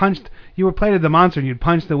 Yeah, you were played as the monster and you'd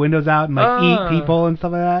punch the windows out and like eat people and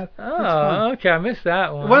stuff like that. Oh, okay. I missed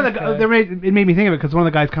that one. It made me think of it because one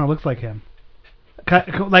of the guys kind of looks like him.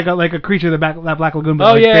 Like a creature of the Black Lagoon.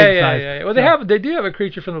 But yeah. Well, they do have a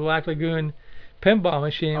creature from the Black Lagoon pinball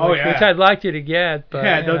machine, which I'd like you to get. But,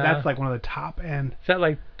 that's like one of the top end. Is that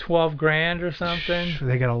like $12,000 or something?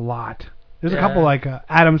 They get a lot. There's a couple like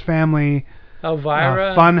Addams Family,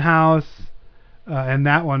 Elvira, Funhouse, and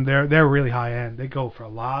that one. They're really high end. They go for a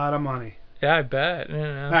lot of money. Yeah, I bet.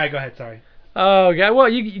 All right, go ahead. Sorry. Oh, yeah. Well,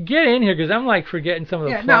 you get in here because I'm like forgetting some of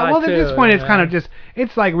the plot at this point it's kind of just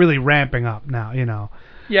it's like really ramping up now.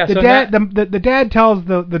 Yeah. The dad tells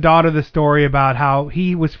the daughter the story about how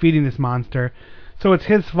he was feeding this monster. So it's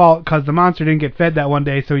his fault because the monster didn't get fed that one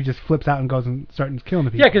day, so he just flips out and goes and starts killing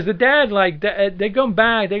the people. Yeah, because the dad, they go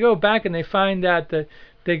back and they find out that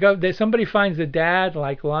somebody finds the dad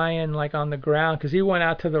like lying like on the ground because he went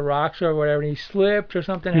out to the rocks or whatever and he slipped or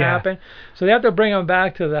something happened. So they have to bring him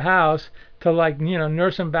back to the house to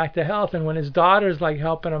nurse him back to health. And when his daughter's like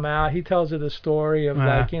helping him out, he tells her the story of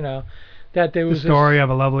that there was the story of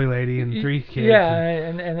a lovely lady and 3 kids. Yeah,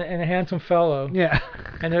 and a handsome fellow. Yeah.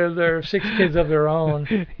 And there are 6 kids of their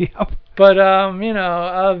own. Yep. But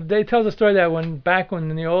they tell the story that back when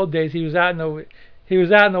in the old days he was out in he was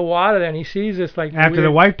out in the water there, and he sees this like after weird,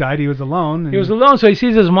 the wife died, he was alone. He was alone, so he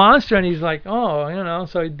sees this monster, and he's like, oh, you know.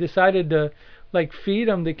 So he decided to like feed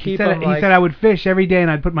him to keep him. He said I would fish every day, and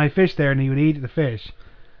I'd put my fish there, and he would eat the fish.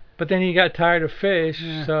 But then he got tired of fish,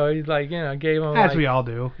 so he like gave him. As we all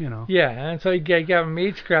do, Yeah, and so he gave him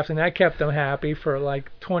meat scraps, and that kept him happy for like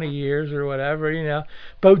 20 years or whatever,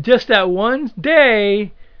 But just that one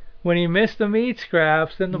day, when he missed the meat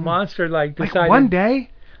scraps, then the monster like decided. Like one day?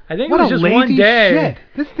 I think what it was just one day.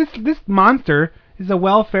 Shit. This monster is a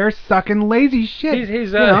welfare sucking lazy shit.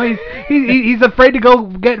 He's afraid to go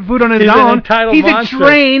get food on his own. An entitled he's monster. A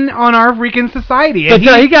drain on our freaking society. But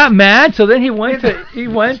he got mad, so then he went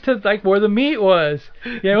to like where the meat was.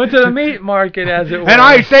 Yeah, he went to the meat market, as it were. And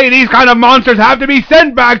I say these kind of monsters have to be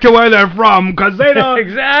sent back to where they're from, because they don't.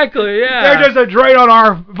 Exactly, yeah. They're just a drain on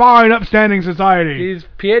our fine, upstanding society. These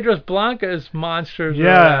Piedras Blancas monsters or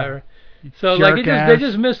whatever. So like they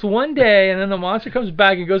just missed one day, and then the monster comes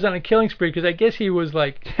back and goes on a killing spree, because I guess he was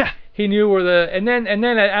like he knew where and then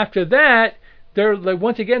after that they're like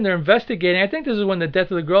once again they're investigating. I think this is when the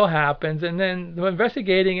death of the girl happens, and then they're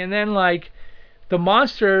investigating, and then like the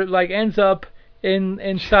monster like ends up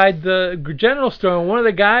inside the general store, and one of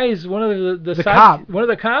the guys, one of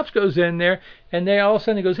the cops goes in there, and they all of a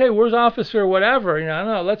sudden he goes, hey, where's officer whatever? I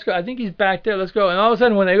don't know, let's go, I think he's back there, let's go. And all of a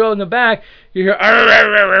sudden when they go in the back, you hear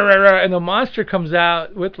and the monster comes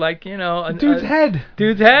out with like a dude's head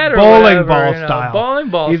or bowling whatever, ball style. Bowling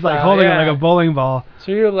ball he's style, like holding it like a bowling ball.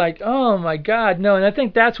 So you're like, oh my god, no. And I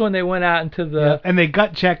think that's when they went out into the and they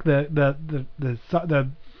gut check the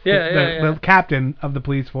captain of the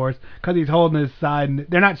police force, because he's holding his side, and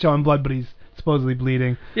they're not showing blood, but he's supposedly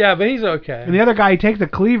bleeding. Yeah, but he's okay. And the other guy, he takes a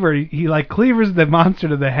cleaver, he like cleavers the monster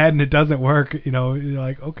to the head, and it doesn't work. You're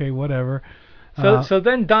like, okay, whatever. So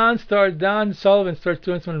then Don Sullivan starts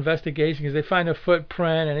doing some investigation, because they find a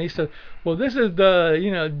footprint, and he says, well, this is the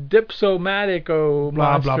Dipsomatico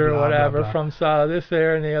monster or whatever from this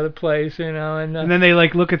there and the other place, and then they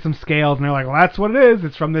like look at some scales, and they're like, well, that's what it is.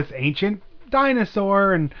 It's from this ancient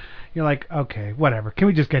dinosaur, and you're like, okay, whatever. Can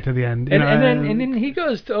we just get to the end? And then he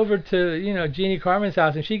goes over to Jeannie Carmen's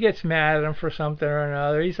house, and she gets mad at him for something or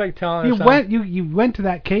another. He's like telling her something. You went to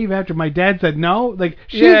that cave after my dad said no. Like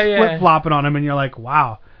she's flip flopping on him, and you're like,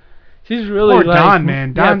 wow. She's really poor Don,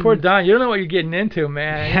 man. Poor Don. You don't know what you're getting into,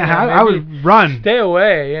 man. Yeah, I would run. Stay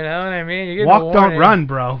away. You know what I mean? You get walk, don't run,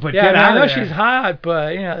 bro. But get out I know of there. She's hot,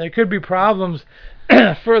 but there could be problems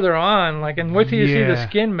further on. Like, and wait till you see the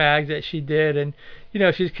skin mag that she did, and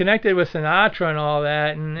she's connected with Sinatra and all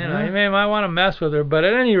that, and you might want to mess with her. But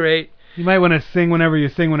at any rate, you might want to sing whenever you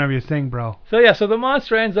sing, bro. So the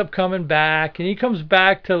monster ends up coming back, and he comes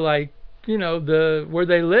back to like where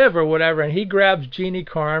they live or whatever, and he grabs Jeannie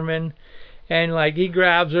Carmen, and like he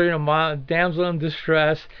grabs her, damsel in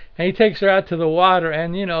distress, and he takes her out to the water,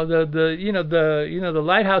 and the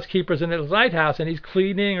lighthouse keeper's in his lighthouse, and he's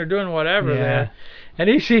cleaning or doing whatever there. And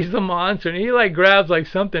he sees the monster, and he like grabs like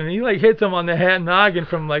something, and he like hits him on the head noggin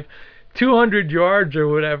from like 200 yards or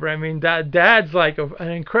whatever. I mean, Dad's like an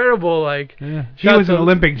incredible like. Yeah. He was an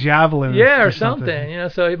Olympic javelin. Yeah, or something.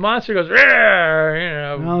 So the monster goes,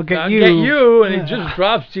 I'll get you, and he just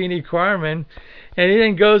drops Jeannie Carmen, and he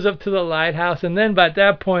then goes up to the lighthouse, and then by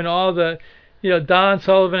that point all the. Don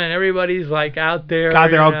Sullivan and everybody's like out there.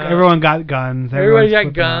 Everyone got guns. Everybody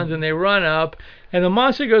got guns, and they run up. And the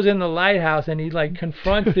monster goes in the lighthouse, and he like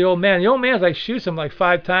confronts the old man. The old man's like shoots him like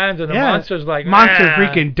 5 times, and the monster's like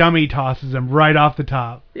freaking dummy tosses him right off the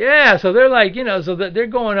top. Yeah, so they're like so that they're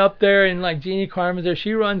going up there, and like Jeannie Carmen's there.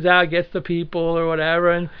 She runs out, gets the people or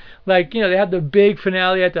whatever, and like they have the big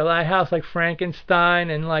finale at the lighthouse like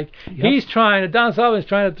Frankenstein, and like Don Sullivan's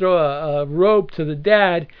trying to throw a rope to the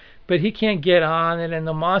dad, but he can't get on it, and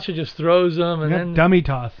the monster just throws him, and then dummy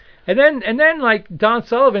toss. And then like Don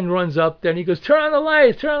Sullivan runs up there, and he goes, turn on the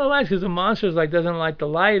lights, because the monster's like doesn't like the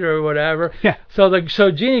light or whatever. Yeah. So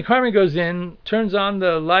Jeannie Carmen goes in, turns on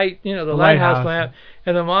the light, the lighthouse lamp,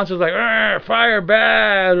 and the monster's like, fire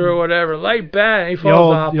bad or whatever, light bad, and he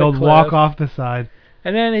falls off the cliff. Walk off the side.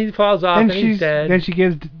 And then he falls off, and he's dead. Then she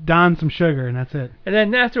gives Don some sugar, and that's it. And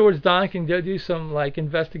then afterwards, Don can go do some like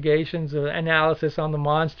investigations or analysis on the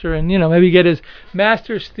monster, and maybe get his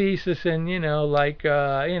master's thesis in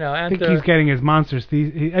I think he's getting his master's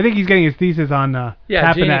thesis. I think he's getting his thesis on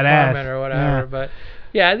tapping that ass or whatever. Yeah. But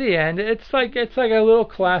at the end, it's like a little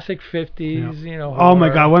classic 50s, horror. Oh my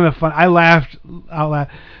God, one of the fun. I laughed out loud.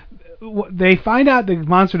 They find out the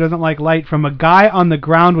monster doesn't like light from a guy on the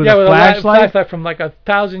ground with a flashlight. From like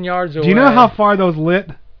 1,000 yards away. Do you know how far those lit?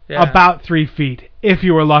 Yeah. About 3 feet, if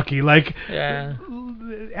you were lucky. Like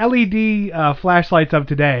LED flashlights of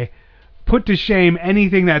today put to shame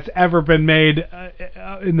anything that's ever been made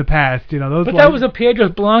in the past. You know, those. But that was a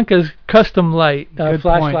Piedras Blancas custom light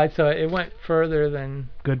flashlight, point. so it went further than.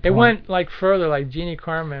 Good point. It went like further, like Jeannie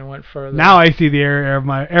Carmen went further. Now I see the error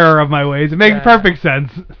of my ways. It makes perfect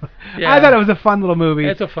sense. Yeah. I thought it was a fun little movie.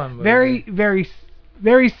 It's a fun movie. Very, very,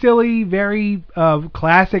 very silly. Very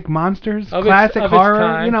classic monsters, of classic its horror.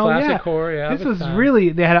 time, you know, classic horror. Yeah, this was really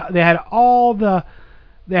they had all the.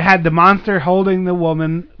 They had the monster holding the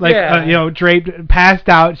woman, like draped, passed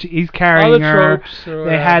out. He's carrying all the her. Tropes or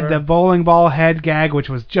they had the bowling ball head gag, which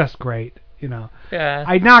was just great. You know. Yeah.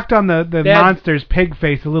 I knocked on the monster's pig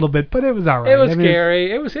face a little bit, but it was all right. It was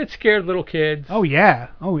scary. It scared little kids. Oh yeah.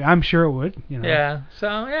 Oh, I'm sure it would. You know. Yeah. So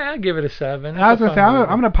I'll give it a 7. I was gonna say I'm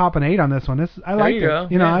gonna pop an 8 on this one. I liked it. Go.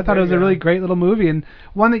 You know, I thought it was a really great little movie and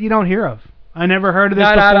one that you don't hear of. I never heard of this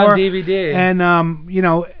Not before. out on DVD. And you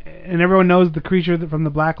know, and everyone knows the creature from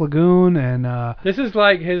the Black Lagoon and this is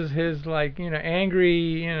like his like, you know,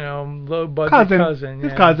 angry, you know, low budget cousin.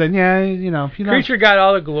 His cousin, yeah, you know. Creature got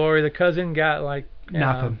all the glory. The cousin got like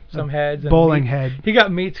nothing. Some heads. Bowling head. He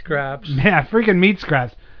got meat scraps. Yeah, freaking meat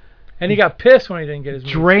scraps. And he got pissed when he didn't get his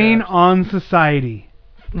meat Drain scraps. on society.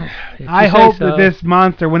 I hope that this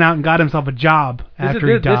monster went out and got himself a job after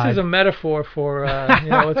he died. This is a metaphor for you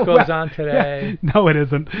know, what goes on today. Yeah, no, it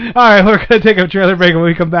isn't. All right, we're going to take a trailer break, and when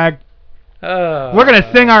we come back, we're going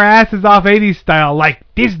to sing our asses off 80s style like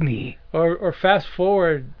Disney. Or fast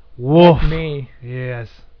forward Woof. like me. Yes.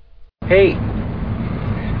 Hey,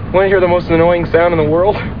 want to hear the most annoying sound in the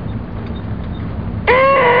world?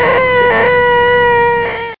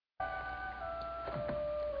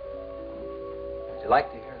 Would you like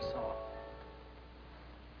to hear a song?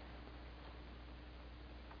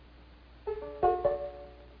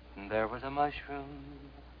 There was a mushroom,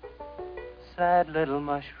 sad little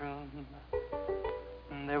mushroom.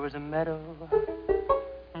 There was a meadow,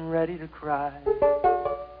 ready to cry.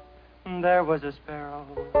 There was a sparrow,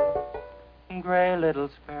 gray little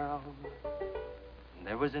sparrow.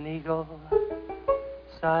 There was an eagle,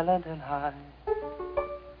 silent and high.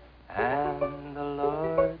 And the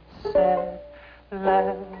Lord said,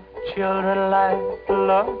 laugh, children laugh. The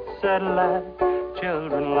Lord said, laugh,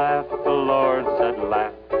 children laugh. The Lord said,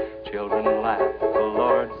 laugh, children laugh. The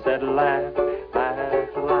Lord said, laugh, laugh,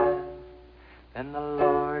 laugh. Then the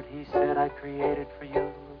Lord, he said, I created for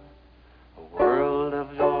you a world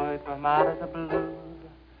of joy from out of the blue.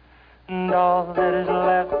 And all that is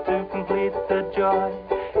left to complete the joy,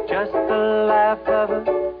 just the laugh of a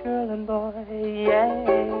girl and boy. Yay,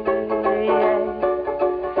 yay,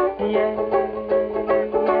 yay, yay.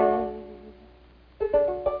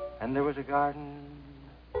 And there was a garden,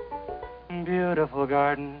 beautiful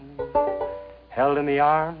garden, held in the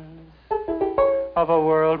arms of a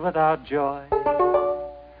world without joy.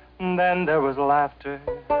 And then there was laughter,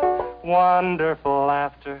 wonderful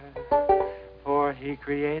laughter, for he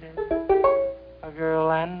created a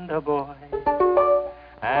girl and a boy.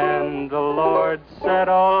 And the Lord said,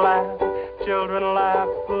 oh, laugh, children laugh.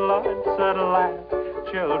 The Lord said, laugh,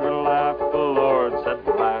 children laugh. The Lord said,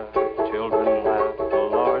 laugh, children laugh. The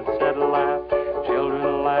Lord said, laugh,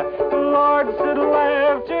 children laugh. The Lord said,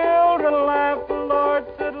 laugh, children laugh. The Lord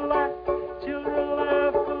said, laugh, children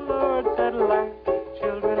laugh. The Lord said, laugh,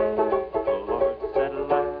 children laugh. The Lord said,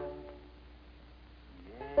 laugh.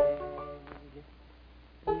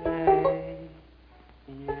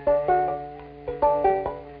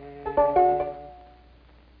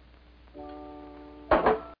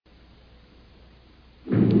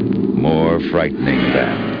 More frightening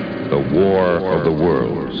than the War of the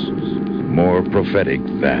Worlds. More prophetic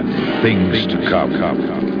than things to come.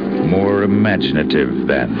 More imaginative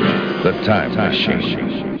than the Time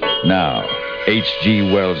Machine. Now,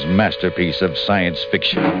 H.G. Wells' masterpiece of science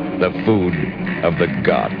fiction, The Food of the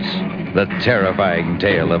Gods. The terrifying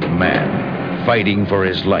tale of man fighting for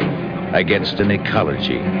his life against an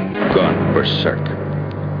ecology gone berserk.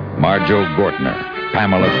 Marjoe Gortner,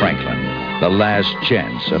 Pamela Franklin. The last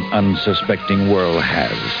chance an unsuspecting world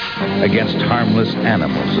has against harmless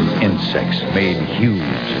animals and insects made huge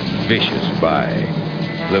and vicious by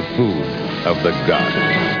the food of the gods,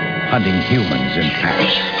 hunting humans in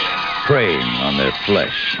packs, preying on their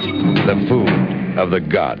flesh. The food of the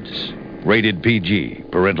gods. Rated PG.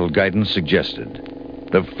 Parental guidance suggested.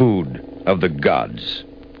 The food of the gods.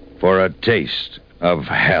 For a taste of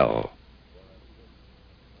hell.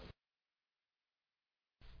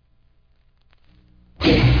 Do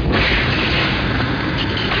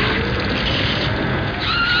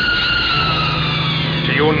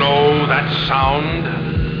you know that sound?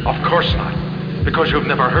 Of course not, because you've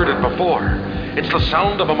never heard it before. It's the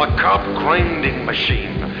sound of a macabre grinding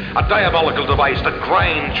machine. A diabolical device that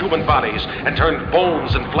grinds human bodies and turns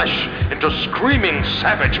bones and flesh into screaming,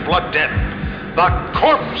 savage blood death. The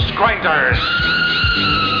Corpse Grinders.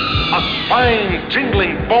 A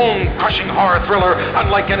spine-tingling, bone-crushing horror thriller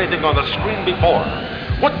unlike anything on the screen before.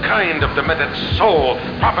 What kind of demented soul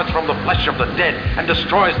profits from the flesh of the dead and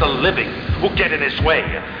destroys the living who get in his way?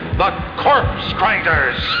 The Corpse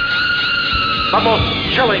Grinders. The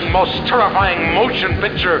most chilling, most terrifying motion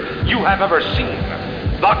picture you have ever seen.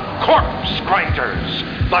 The Corpse Grinders.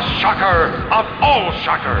 The shocker of all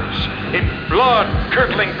shockers. In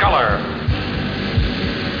blood-curdling color.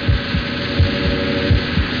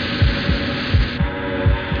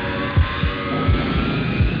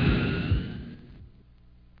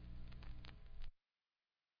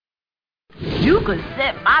 You could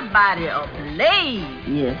set my body ablaze,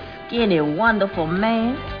 you skinny, wonderful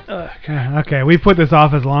man. Okay, we put this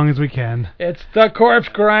off as long as we can. It's the Corpse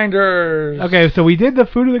Grinders. Okay, so we did the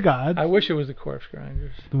Food of the Gods. I wish it was the Corpse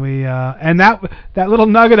Grinders. We and that little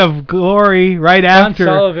nugget of glory right after.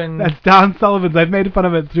 Don Sullivan. That's Don Sullivan's. I've made fun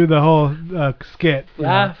of it through the whole skit.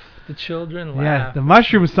 Laugh. The children laugh. Yeah, the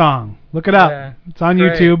Mushroom Song. Look it up. Yeah, it's on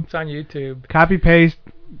great. YouTube. It's on YouTube. Copy paste.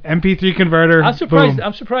 MP3 converter. I'm surprised. Boom.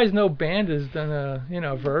 I'm surprised no band has done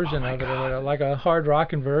a version of it, or like a hard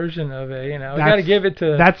rocking version of it. I got to give it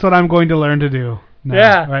to. That's what I'm going to learn to do.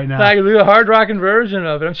 Right now. Like do a hard rocking version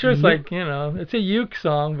of it. I'm sure it's like it's a uke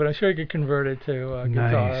song, but I'm sure you could convert it to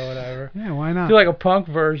guitar or whatever. Yeah, why not? Do like a punk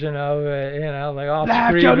version of it. Like all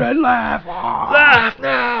laugh, screaming. children, laugh. Laugh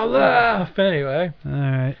now, laugh. Anyway. All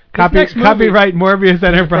right. Copyright Morbius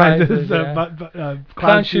Enterprises.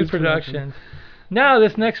 Clown Shoot Productions. Now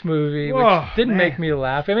this next movie, which didn't make me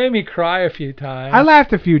laugh, it made me cry a few times. I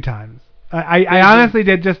laughed a few times. I honestly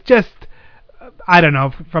did. Just I don't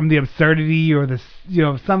know, from the absurdity or the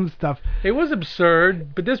some stuff. It was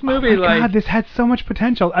absurd, but this movie God, this had so much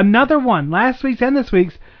potential. Another one, last week's and this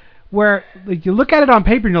week's, where like you look at it on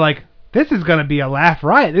paper and you're like, this is gonna be a laugh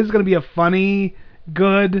riot. This is gonna be a funny,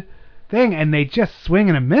 good thing, and they just swing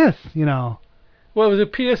and a miss. Well, it was a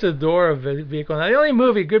Pia Zadora vehicle. Now, the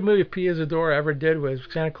only good movie Pia Zadora ever did was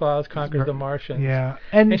Santa Claus Conquers the Martians. Yeah.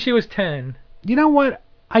 And she was 10. You know what?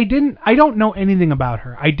 I don't know anything about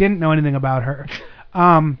her. I didn't know anything about her.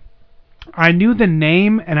 I knew the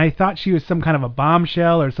name, and I thought she was some kind of a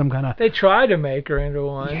bombshell or some kind of... They tried to make her into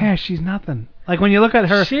one. Yeah, she's nothing. Like, when you look at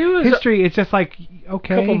her history, it's just like,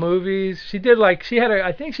 okay. A couple movies. She did, I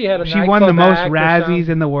think she had a She won the most Razzies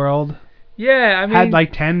in the world. Yeah, I mean, had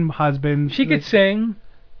like 10 husbands. She could sing,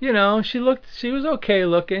 she was okay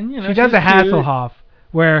looking, She does a Hasselhoff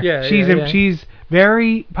where she's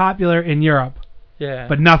very popular in Europe. Yeah.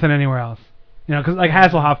 But nothing anywhere else. Because like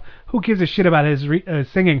Hasselhoff, who gives a shit about his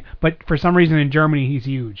singing? But for some reason in Germany he's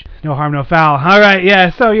huge. No harm, no foul. All right, yeah.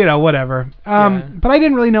 So whatever. But I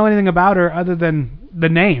didn't really know anything about her other than the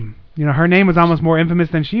name. Her name was almost more infamous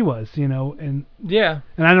than she was. And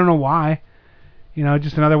I don't know why.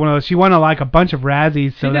 Just another one of those. She won a bunch of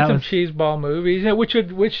Razzies. She did some cheeseball movies,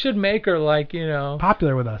 which should make her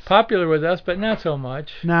popular with us. Popular with us, but not so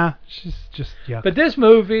much. Nah, she's just yuck. But this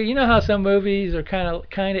movie, how some movies are kind of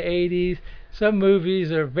 80s, some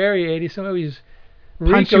movies are very 80s, some movies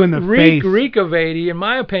punch you in the face. Reek of 80. In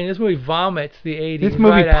my opinion, this movie vomits the 80s. This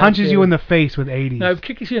movie punches you in the face with 80s. No, it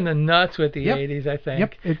kicks you in the nuts with the 80s. I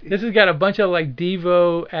think. Yep. This has got a bunch of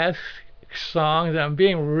Devo-esque songs, and I'm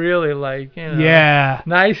being really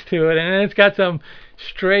nice to it, and then it's got some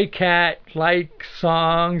Stray Cat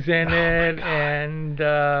songs in it, and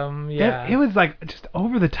it was just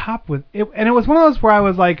over the top with it, and it was one of those where I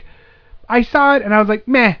was like, I saw it and I was like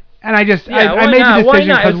meh, and I just I made the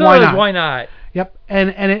decision because why not? Yep,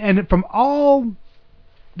 and from all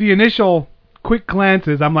the initial quick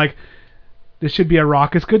glances, I'm like, this should be a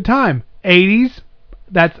raucous good time. 80s,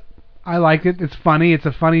 I like it. It's funny. It's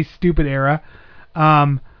a funny, stupid era.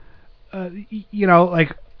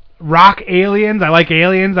 Rock aliens. I like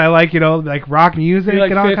aliens. I like, rock music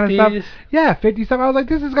and all that kind of stuff. Yeah, 50 stuff. I was like,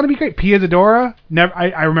 this is going to be great. Pia Zadora.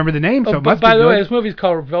 I remember the name, so it must be good. By the way, this movie's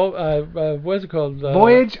called, what is it called?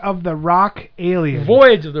 Voyage of the Rock Aliens.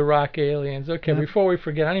 Voyage of the Rock Aliens. Okay, before we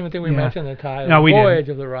forget, I don't even think we mentioned the title. No, we Voyage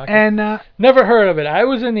didn't. of the Rock Aliens. Never heard of it. I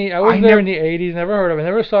was there in the 80s, never heard of it.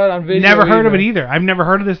 Never saw it on video. Never heard of it either. I've never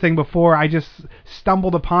heard of this thing before. I just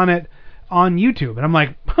stumbled upon it on YouTube, and I'm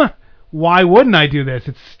like, why wouldn't I do this?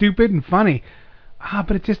 It's stupid and funny.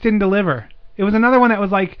 But it just didn't deliver. It was another one that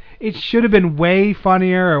was like, it should have been way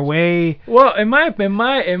funnier or way... Well, in my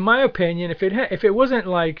opinion, if it wasn't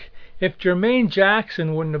if Jermaine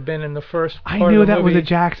Jackson wouldn't have been in the first part I knew of the that movie, was a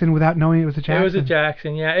Jackson without knowing it was a Jackson. It was a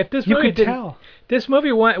Jackson, yeah. If this you movie could didn't, tell. This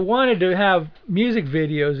movie wanted to have music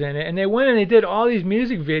videos in it, and they went and they did all these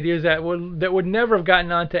music videos that would never have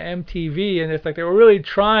gotten onto MTV, and it's like they were really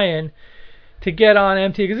trying to get on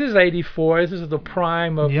MTV, because this is '84. This is the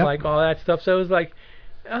prime of like all that stuff. So it was like,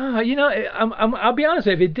 I'll be honest,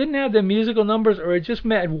 if it didn't have the musical numbers, or it just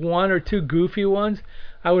had one or two goofy ones,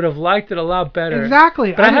 I would have liked it a lot better.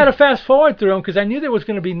 Exactly. But I had to fast forward through them because I knew there was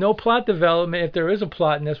going to be no plot development if there is a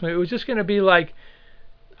plot in this movie. It was just going to be like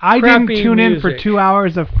I didn't tune music. in for 2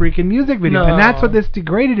 hours of freaking music video, and that's what this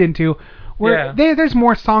degraded into. Where there's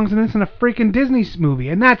more songs in this than a freaking Disney movie,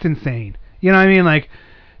 and that's insane. You know what I mean? Like,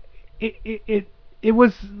 it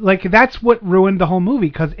was like that's what ruined the whole movie,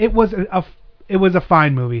 because it was a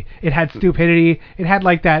fine movie. It had stupidity. It had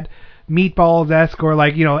like that Meatballs-esque or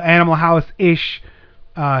like Animal House-ish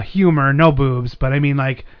humor, no boobs, but I mean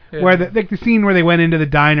like where the scene where they went into the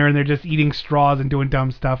diner and they're just eating straws and doing dumb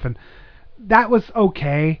stuff, and that was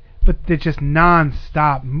okay, but it's just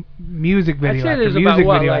non-stop music video. I'd say there's music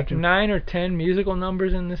about video like 9 or 10 musical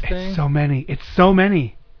numbers in this thing. It's so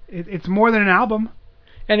many. It's more than an album.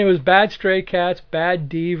 And it was Bad Stray Cats, Bad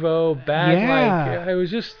Devo, Bad it was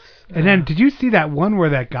just. And then did you see that one where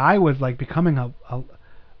that guy was like becoming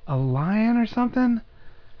a lion or something?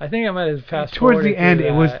 I think I might have fast towards the end.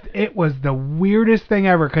 It was the weirdest thing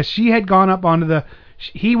ever, because she had gone up onto the.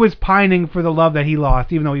 He was pining for the love that he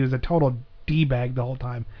lost, even though he was a total D-bag the whole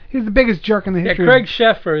time. He was the biggest jerk in the history. Yeah, Craig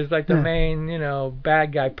Sheffer is like the main,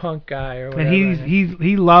 bad guy, punk guy, or whatever. And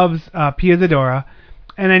he loves Pia Zadora,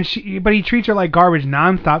 and then but he treats her like garbage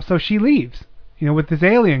nonstop, so she leaves, with this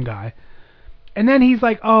alien guy. And then he's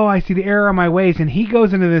like, "Oh, I see the error of my ways," and he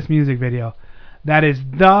goes into this music video. That is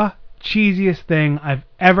the cheesiest thing I've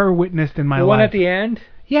ever witnessed in my life. The one at the end?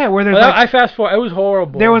 Yeah, where there's I fast forward. It was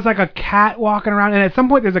horrible. There was like a cat walking around, and at some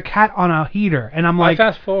point there's a cat on a heater, and I'm like,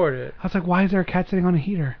 I fast forwarded it. I was like, why is there a cat sitting on a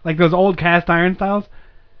heater? Like those old cast iron styles.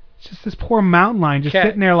 It's just this poor mountain lion just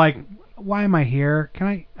sitting there like, why am I here?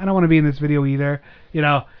 I don't want to be in this video either,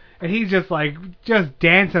 And he's just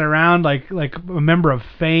dancing around like a member of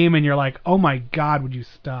Fame, and you're like, oh my God, would you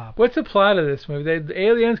stop? What's the plot of this movie? The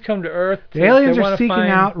aliens come to Earth. The aliens are seeking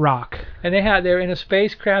out rock. And they're in a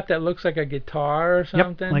spacecraft that looks like a guitar or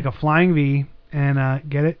something. Yep, like a flying V. And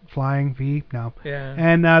get it? Flying V? No. Yeah.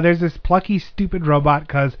 And there's this plucky, stupid robot,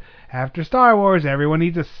 because after Star Wars, everyone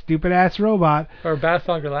needs a stupid-ass robot. Or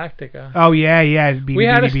Battlestar Galactica. Oh, yeah. We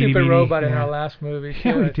had a stupid robot in our last movie, too.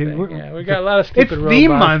 Yeah, we did. We got a lot of stupid robots. It's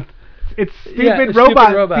theme month. It's stupid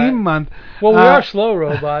robot theme month. Well, we are slow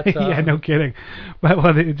robots. So. Yeah, no kidding.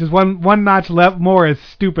 But it's just one notch left more is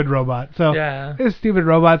stupid robot. So there's stupid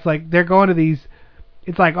robots, like they're going to these.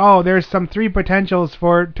 It's like, oh, there's some 3 potentials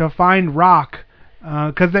to find rock,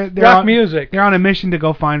 because they're music. They're on a mission to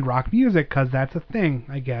go find rock music, because that's a thing,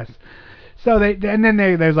 I guess. So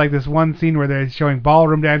there's like this one scene where they're showing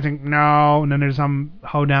ballroom dancing, no, and then there's some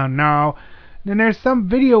hoedown, no, and then there's some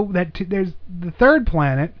video that there's the third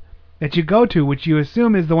planet that you go to, which you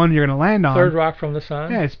assume is the one you're going to land on. Third rock from the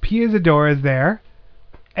sun. Yes, Pia Zadora's there,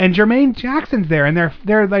 and Jermaine Jackson's there, and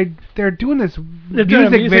they're doing this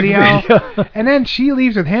music video, and then she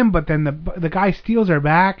leaves with him, but then the guy steals her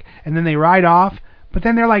back, and then they ride off, but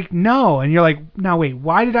then they're like, no, and you're like, no, wait,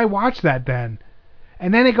 why did I watch that then?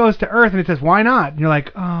 And then it goes to Earth, and it says, why not? And you're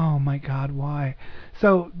like, oh my God, why?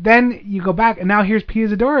 So then you go back, and now here's Pia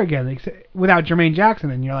Zadora again, without Jermaine Jackson,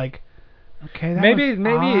 and you're like, okay, maybe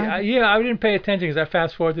I didn't pay attention because I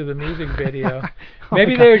fast forward through the music video.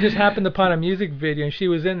 Maybe they just happened upon a music video and she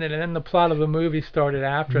was in it, and then the plot of the movie started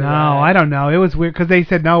after that. No, I don't know. It was weird because they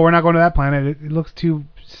said, no, we're not going to that planet. It looks too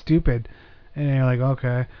stupid. And you're like,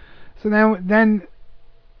 okay. So then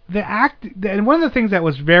the and one of the things that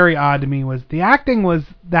was very odd to me was the acting was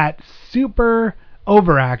that super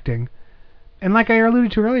overacting. And like I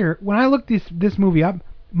alluded to earlier, when I looked this movie up,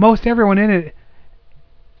 most everyone in it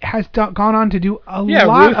has gone on to do a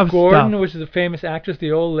lot Ruth of Gordon, stuff. which is a famous actress,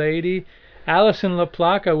 the old lady. Alison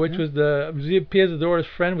LaPlaca, which was Pia Zadora's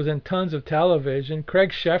friend, was in tons of television. Craig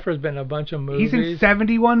Sheffer's been in a bunch of movies. He's in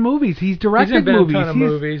 71 movies. He's directed been movies. In a ton of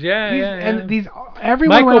movies. Yeah. And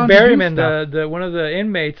everyone Michael went on Berryman, to do the one of the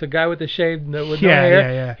inmates, the guy with the shaved with no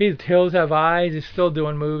hair. Yeah. He's Hills Have Eyes. He's still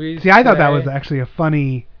doing movies. See, I thought that was actually a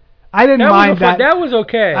funny. I didn't mind that. That was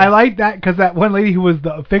okay. I liked that because that one lady who was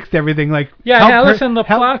fixed everything, Alison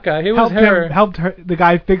LaPlaca. It was her. Helped the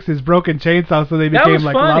guy fix his broken chainsaw, so they became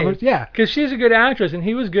lovers. Yeah, because she's a good actress and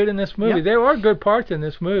he was good in this movie. Yeah. There are good parts in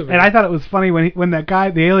this movie. And I thought it was funny when that guy,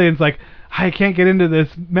 the alien's like, I can't get into this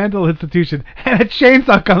mental institution, and a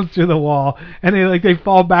chainsaw comes through the wall, and they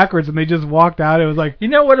fall backwards, and they just walked out. It was like, you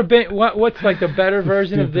know what's like the better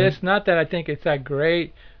version of this? Not that I think it's that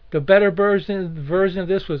great. The better version of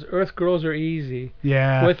this was Earth Girls Are Easy.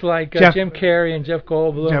 Yeah. With like Jim Carrey and Jeff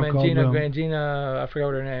Goldblum and Gina, I forgot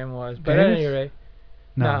what her name was, but at any rate.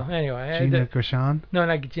 No, anyway. Gina Gershon? No,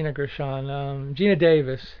 not Gina Gershon. Gina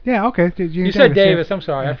Davis. Yeah, okay. You said Davis. Yeah. I'm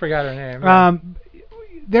sorry. Yeah. I forgot her name. Yeah.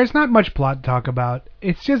 There's not much plot to talk about.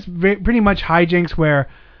 It's just pretty much hijinks where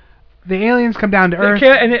the aliens come down to Earth.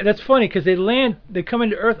 And that's funny because they come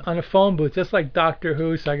into Earth on a phone booth, just like Doctor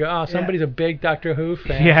Who. So I go, oh, somebody's a big Doctor Who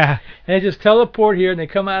fan. Yeah. And they just teleport here, and they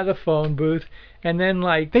come out of the phone booth, and then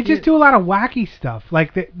like they just do a lot of wacky stuff.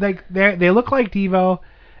 Like they look like Devo,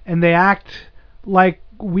 and they act like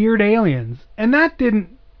weird aliens, and that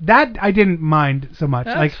I didn't mind so much.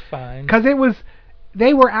 That's fine. Because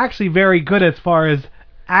they were actually very good as far as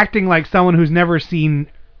acting like someone who's never seen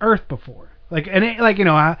Earth before, like a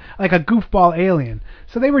goofball alien.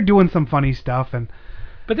 So they were doing some funny stuff,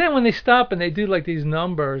 but then when they stop and they do like these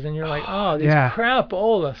numbers, and you're like, oh, these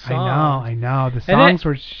crapola songs. I know. The songs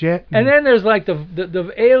were shit. And then there's like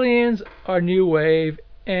the aliens are new wave,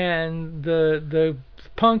 and the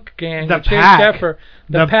punk gang, the pack.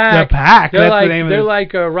 The pack. They're like, the name they're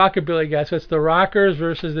like a rockabilly guys. So it's the rockers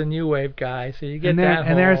versus the new wave guys. So you get that.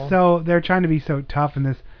 And they're trying to be so tough.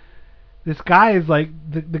 And this guy is like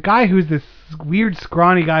the guy who's this weird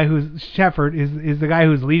scrawny guy who's Shepard is the guy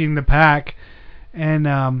who's leading the pack.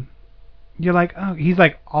 And you're like, oh, he's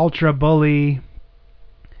like ultra bully.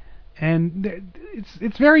 And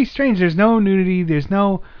it's very strange. There's no nudity. There's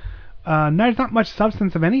there's not much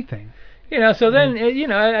substance of anything. So then,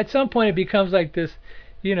 at some point it becomes like this,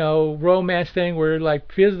 romance thing where like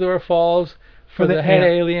Fyodor falls for the head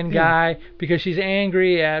alien guy because she's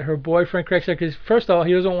angry at her boyfriend, corrects her, because first of all,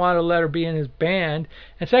 he doesn't want to let her be in his band,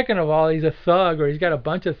 and second of all, he's a thug, or he's got a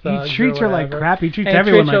bunch of thugs. He treats her like crap. He treats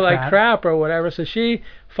everyone like crap or whatever. So she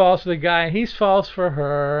falls for the guy, and he falls for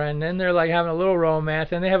her, and then they're like having a little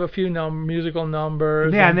romance, and they have a few musical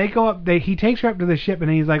numbers. Yeah, and they go up. He takes her up to the ship, and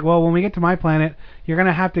he's like, well, when we get to my planet, you're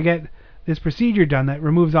gonna have to get this procedure done that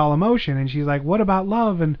removes all emotion. And she's like, what about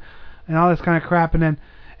love and all this kind of crap? And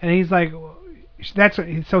he's like,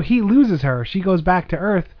 so he loses her. She goes back to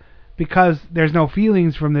Earth because there's no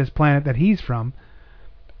feelings from this planet that he's from.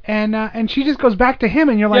 And she just goes back to him,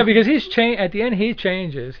 and you're like, yeah, because he's at the end he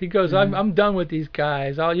changes. He goes, I'm done with these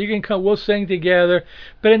guys. You can come, we'll sing together.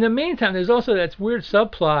 But in the meantime, there's also that weird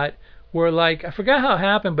subplot where, like, I forgot how it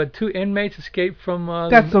happened, but two inmates escaped from...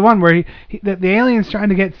 That's the one where the alien's trying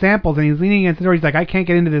to get samples, and he's leaning against the door. He's like, I can't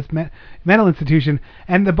get into this mental institution.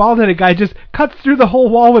 And the bald-headed guy just cuts through the whole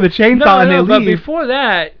wall with a chainsaw, and they leave. But before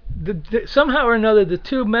that, somehow or another, the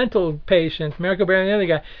two mental patients, Michael Berry and the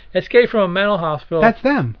other guy, escaped from a mental hospital. That's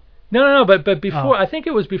them. No, but before, I think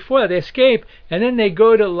it was before that, they escape, and then they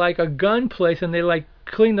go to, like, a gun place, and they, like,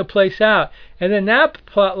 clean the place out, and then that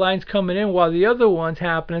plot line's coming in while the other one's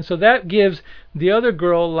happening, so that gives the other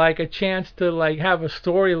girl like a chance to like have a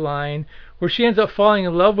storyline where she ends up falling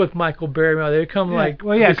in love with Michael Berryman. They become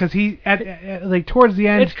because he like towards the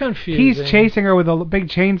end, it's confusing. He's chasing her with a big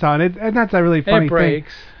chainsaw, and that's a really funny thing.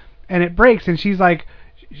 And it breaks, and she's like,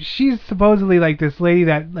 she's supposedly like this lady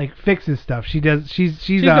that like fixes stuff. She's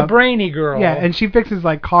the brainy girl. Yeah, and she fixes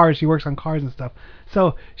like cars. She works on cars and stuff.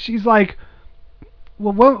 So she's like,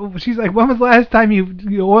 well, she's like, when was the last time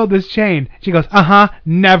you oiled this chain? She goes,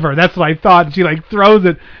 never. That's what I thought. And she like throws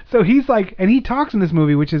it. So he's like, and he talks in this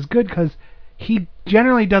movie, which is good because he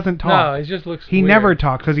generally doesn't talk. No, he just looks. He weird. Never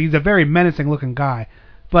talks because he's a very menacing looking guy.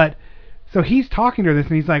 But so he's talking to her this,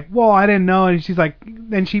 and he's like, well, I didn't know. And she's like,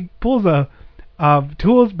 then she pulls a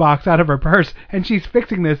tools box out of her purse, and she's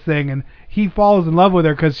fixing this thing, and he falls in love with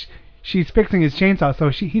her because she's fixing his chainsaw, so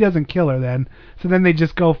he doesn't kill her then. So then they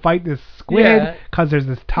just go fight this squid because there's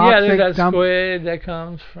this toxic there's that squid that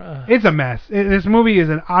comes from... It's a mess. This movie is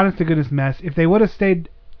an honest-to-goodness mess. If they would have stayed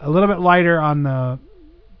a little bit lighter on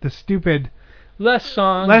the stupid... Less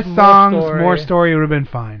songs, more story, it would have been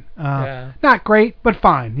fine. Not great, but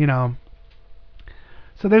fine,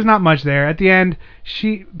 So there's not much there. At the end,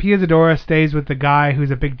 Pia Zadora stays with the guy who's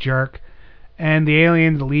a big jerk. And the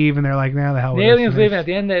aliens leave, and they're like, "Now the hell." The aliens leave, and at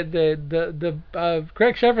the end, the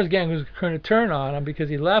Craig Shepard's gang was going to turn on him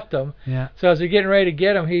because he left them. Yeah. So as they're getting ready to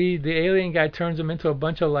get him, the alien guy turns him into a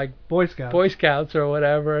bunch of like Boy Scouts or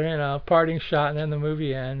whatever, parting shot, and then the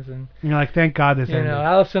movie ends. And you're like, "Thank God this ended."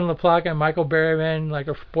 Alison LaPlaca and Michael Berryman, like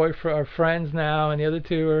are friends now, and the other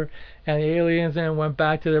two and the aliens then went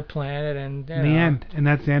back to their planet, and in the end, and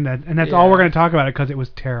that's the end, and that's all we're going to talk about it because it was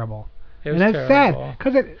terrible. It was and that's terrible. sad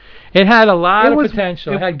because it had a lot of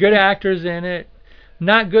potential. It had good actors in it.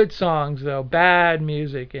 Not good songs though. Bad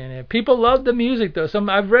music in it. People loved the music though.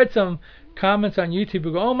 I've read some comments on YouTube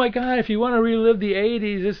who go, "Oh my God, if you want to relive the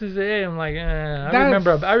 '80s, this is it." I'm like,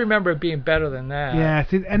 I remember it being better than that. Yeah,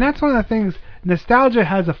 see, and that's one of the things. Nostalgia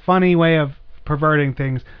has a funny way of perverting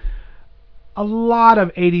things. A lot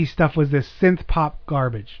of '80s stuff was this synth pop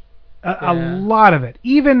garbage. A lot of it,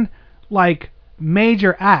 even like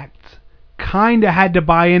major acts, kind of had to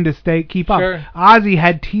buy in to keep up. Ozzy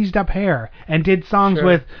had teased up hair and did songs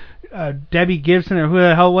with Debbie Gibson or who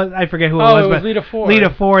the hell was, I forget who it was. It was but Lita Ford. Lita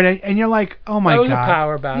Ford, and you're like, oh my God. It was a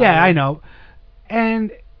power ballad. Yeah, I know.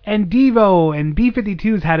 And Devo and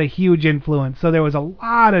B-52s had a huge influence, so there was a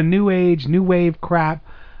lot of new age, new wave crap,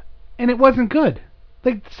 and it wasn't good.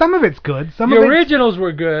 Like, some of it's good. The originals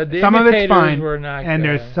were good. The some of it's fine. Were not and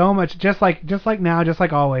good. There's so much, just like now, just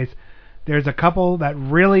like always. There's a couple that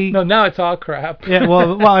really... No, now it's all crap. Yeah,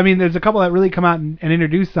 well, I mean, there's a couple that really come out and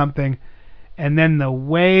introduce something, and then the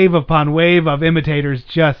wave upon wave of imitators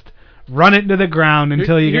just run it into the ground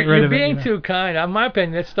until you get rid of it. You're being too kind. In my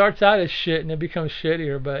opinion, it starts out as shit and it becomes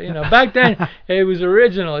shittier. But, back then, it was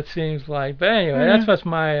original, it seems like. But anyway, that's what's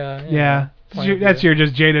my... that's your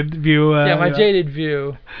just jaded view. My jaded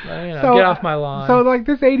view. Get off my lawn. So, like,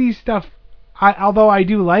 this 80s stuff, although I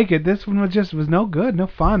do like it, this one was no good, no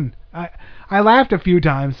fun. I laughed a few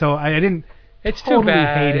times, so I didn't totally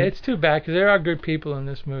hate it. It's too bad, because there are good people in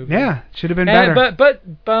this movie. Yeah, should have been better. But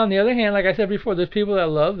on the other hand, like I said before, there's people that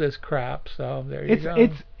love this crap, so there you go.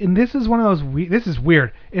 And this is one of those, this is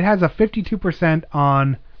weird. It has a 52%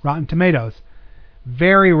 on Rotten Tomatoes.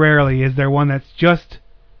 Very rarely is there one that's just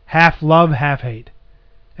half love, half hate.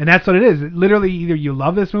 And that's what it is. Literally, either you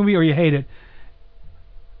love this movie or you hate it.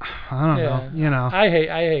 I don't know. I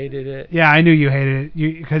hated it. Yeah, I knew you hated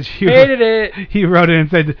it because you hated it. He wrote it and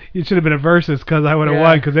said it should have been a versus because I would have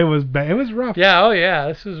won because it was bad. It was rough. Yeah,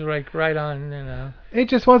 this was like right on. It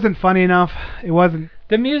just wasn't funny enough. It wasn't.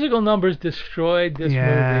 The musical numbers destroyed this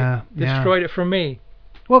movie. Destroyed it for me.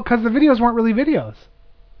 Well, because the videos weren't really videos.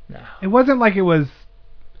 No. It wasn't like it was.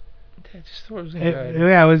 It just wasn't good.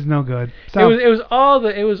 Yeah, it was no good. So it was all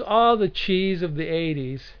the cheese of the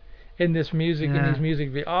 '80s. In this music, in these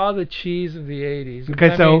music videos, all the cheese of the '80s. Okay,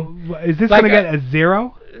 is this going to get a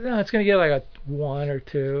 0? No, it's going to get like a 1 or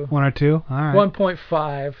 2. 1 or 2? All right.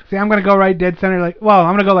 1.5. See, I'm going to go right dead center. I'm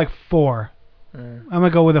going to go like 4. I'm going to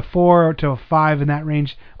go with a 4 to a 5 in that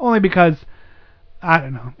range, only because, I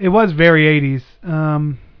don't know, it was very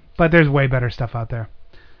 '80s, but there's way better stuff out there.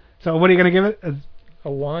 So what are you going to give it? A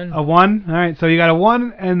 1. A 1? All right, so you got a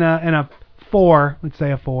 1 and a 4. Let's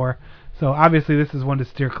say a 4. So obviously this is one to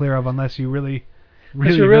steer clear of unless you really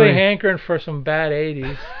hankering for some bad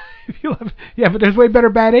 '80s. Yeah, but there's way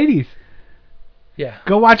better bad '80s. Yeah.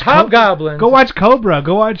 Go watch Hobgoblins. Go watch Cobra.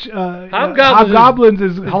 Go watch Hobgoblins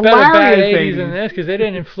is hilarious. Better bad '80s than this because they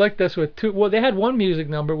didn't inflict us with two. Well, they had one music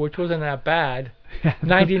number which wasn't that bad.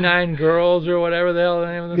 99 Girls or whatever the hell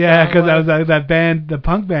the name of the song was. Yeah, because that was that band, the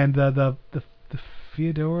punk band, the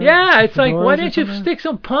Theodore. Yeah, it's like, why didn't you stick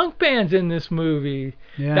some punk bands in this movie?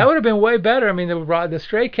 Yeah. That would have been way better. I mean, the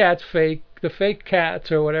Stray Cats the fake cats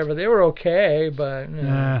or whatever, they were okay, but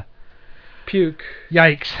puke.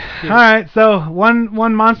 Yikes. Puke. All right, so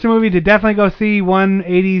one monster movie to definitely go see, one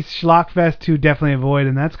 80s schlock fest to definitely avoid,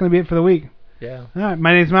 and that's going to be it for the week. Yeah. All right,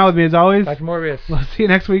 my name's Mal, with me as always. Dr. Morbius. We'll see you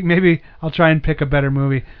next week. Maybe I'll try and pick a better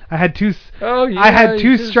movie. I had two just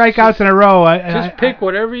strikeouts in a row. Just pick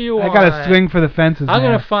whatever you want. I got to swing for the fences. I'm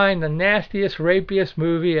going to find the nastiest, rapiest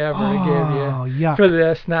movie ever to give you for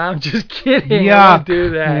this. Now, I'm just kidding. Yuck. I won't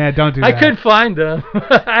do that. Yeah, don't do that. I could find them.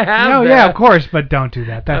 I have them. Yeah, of course, but don't do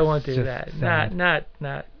that. I won't do that. Sad. Not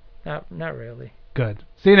really. Good.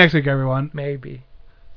 See you next week, everyone. Maybe.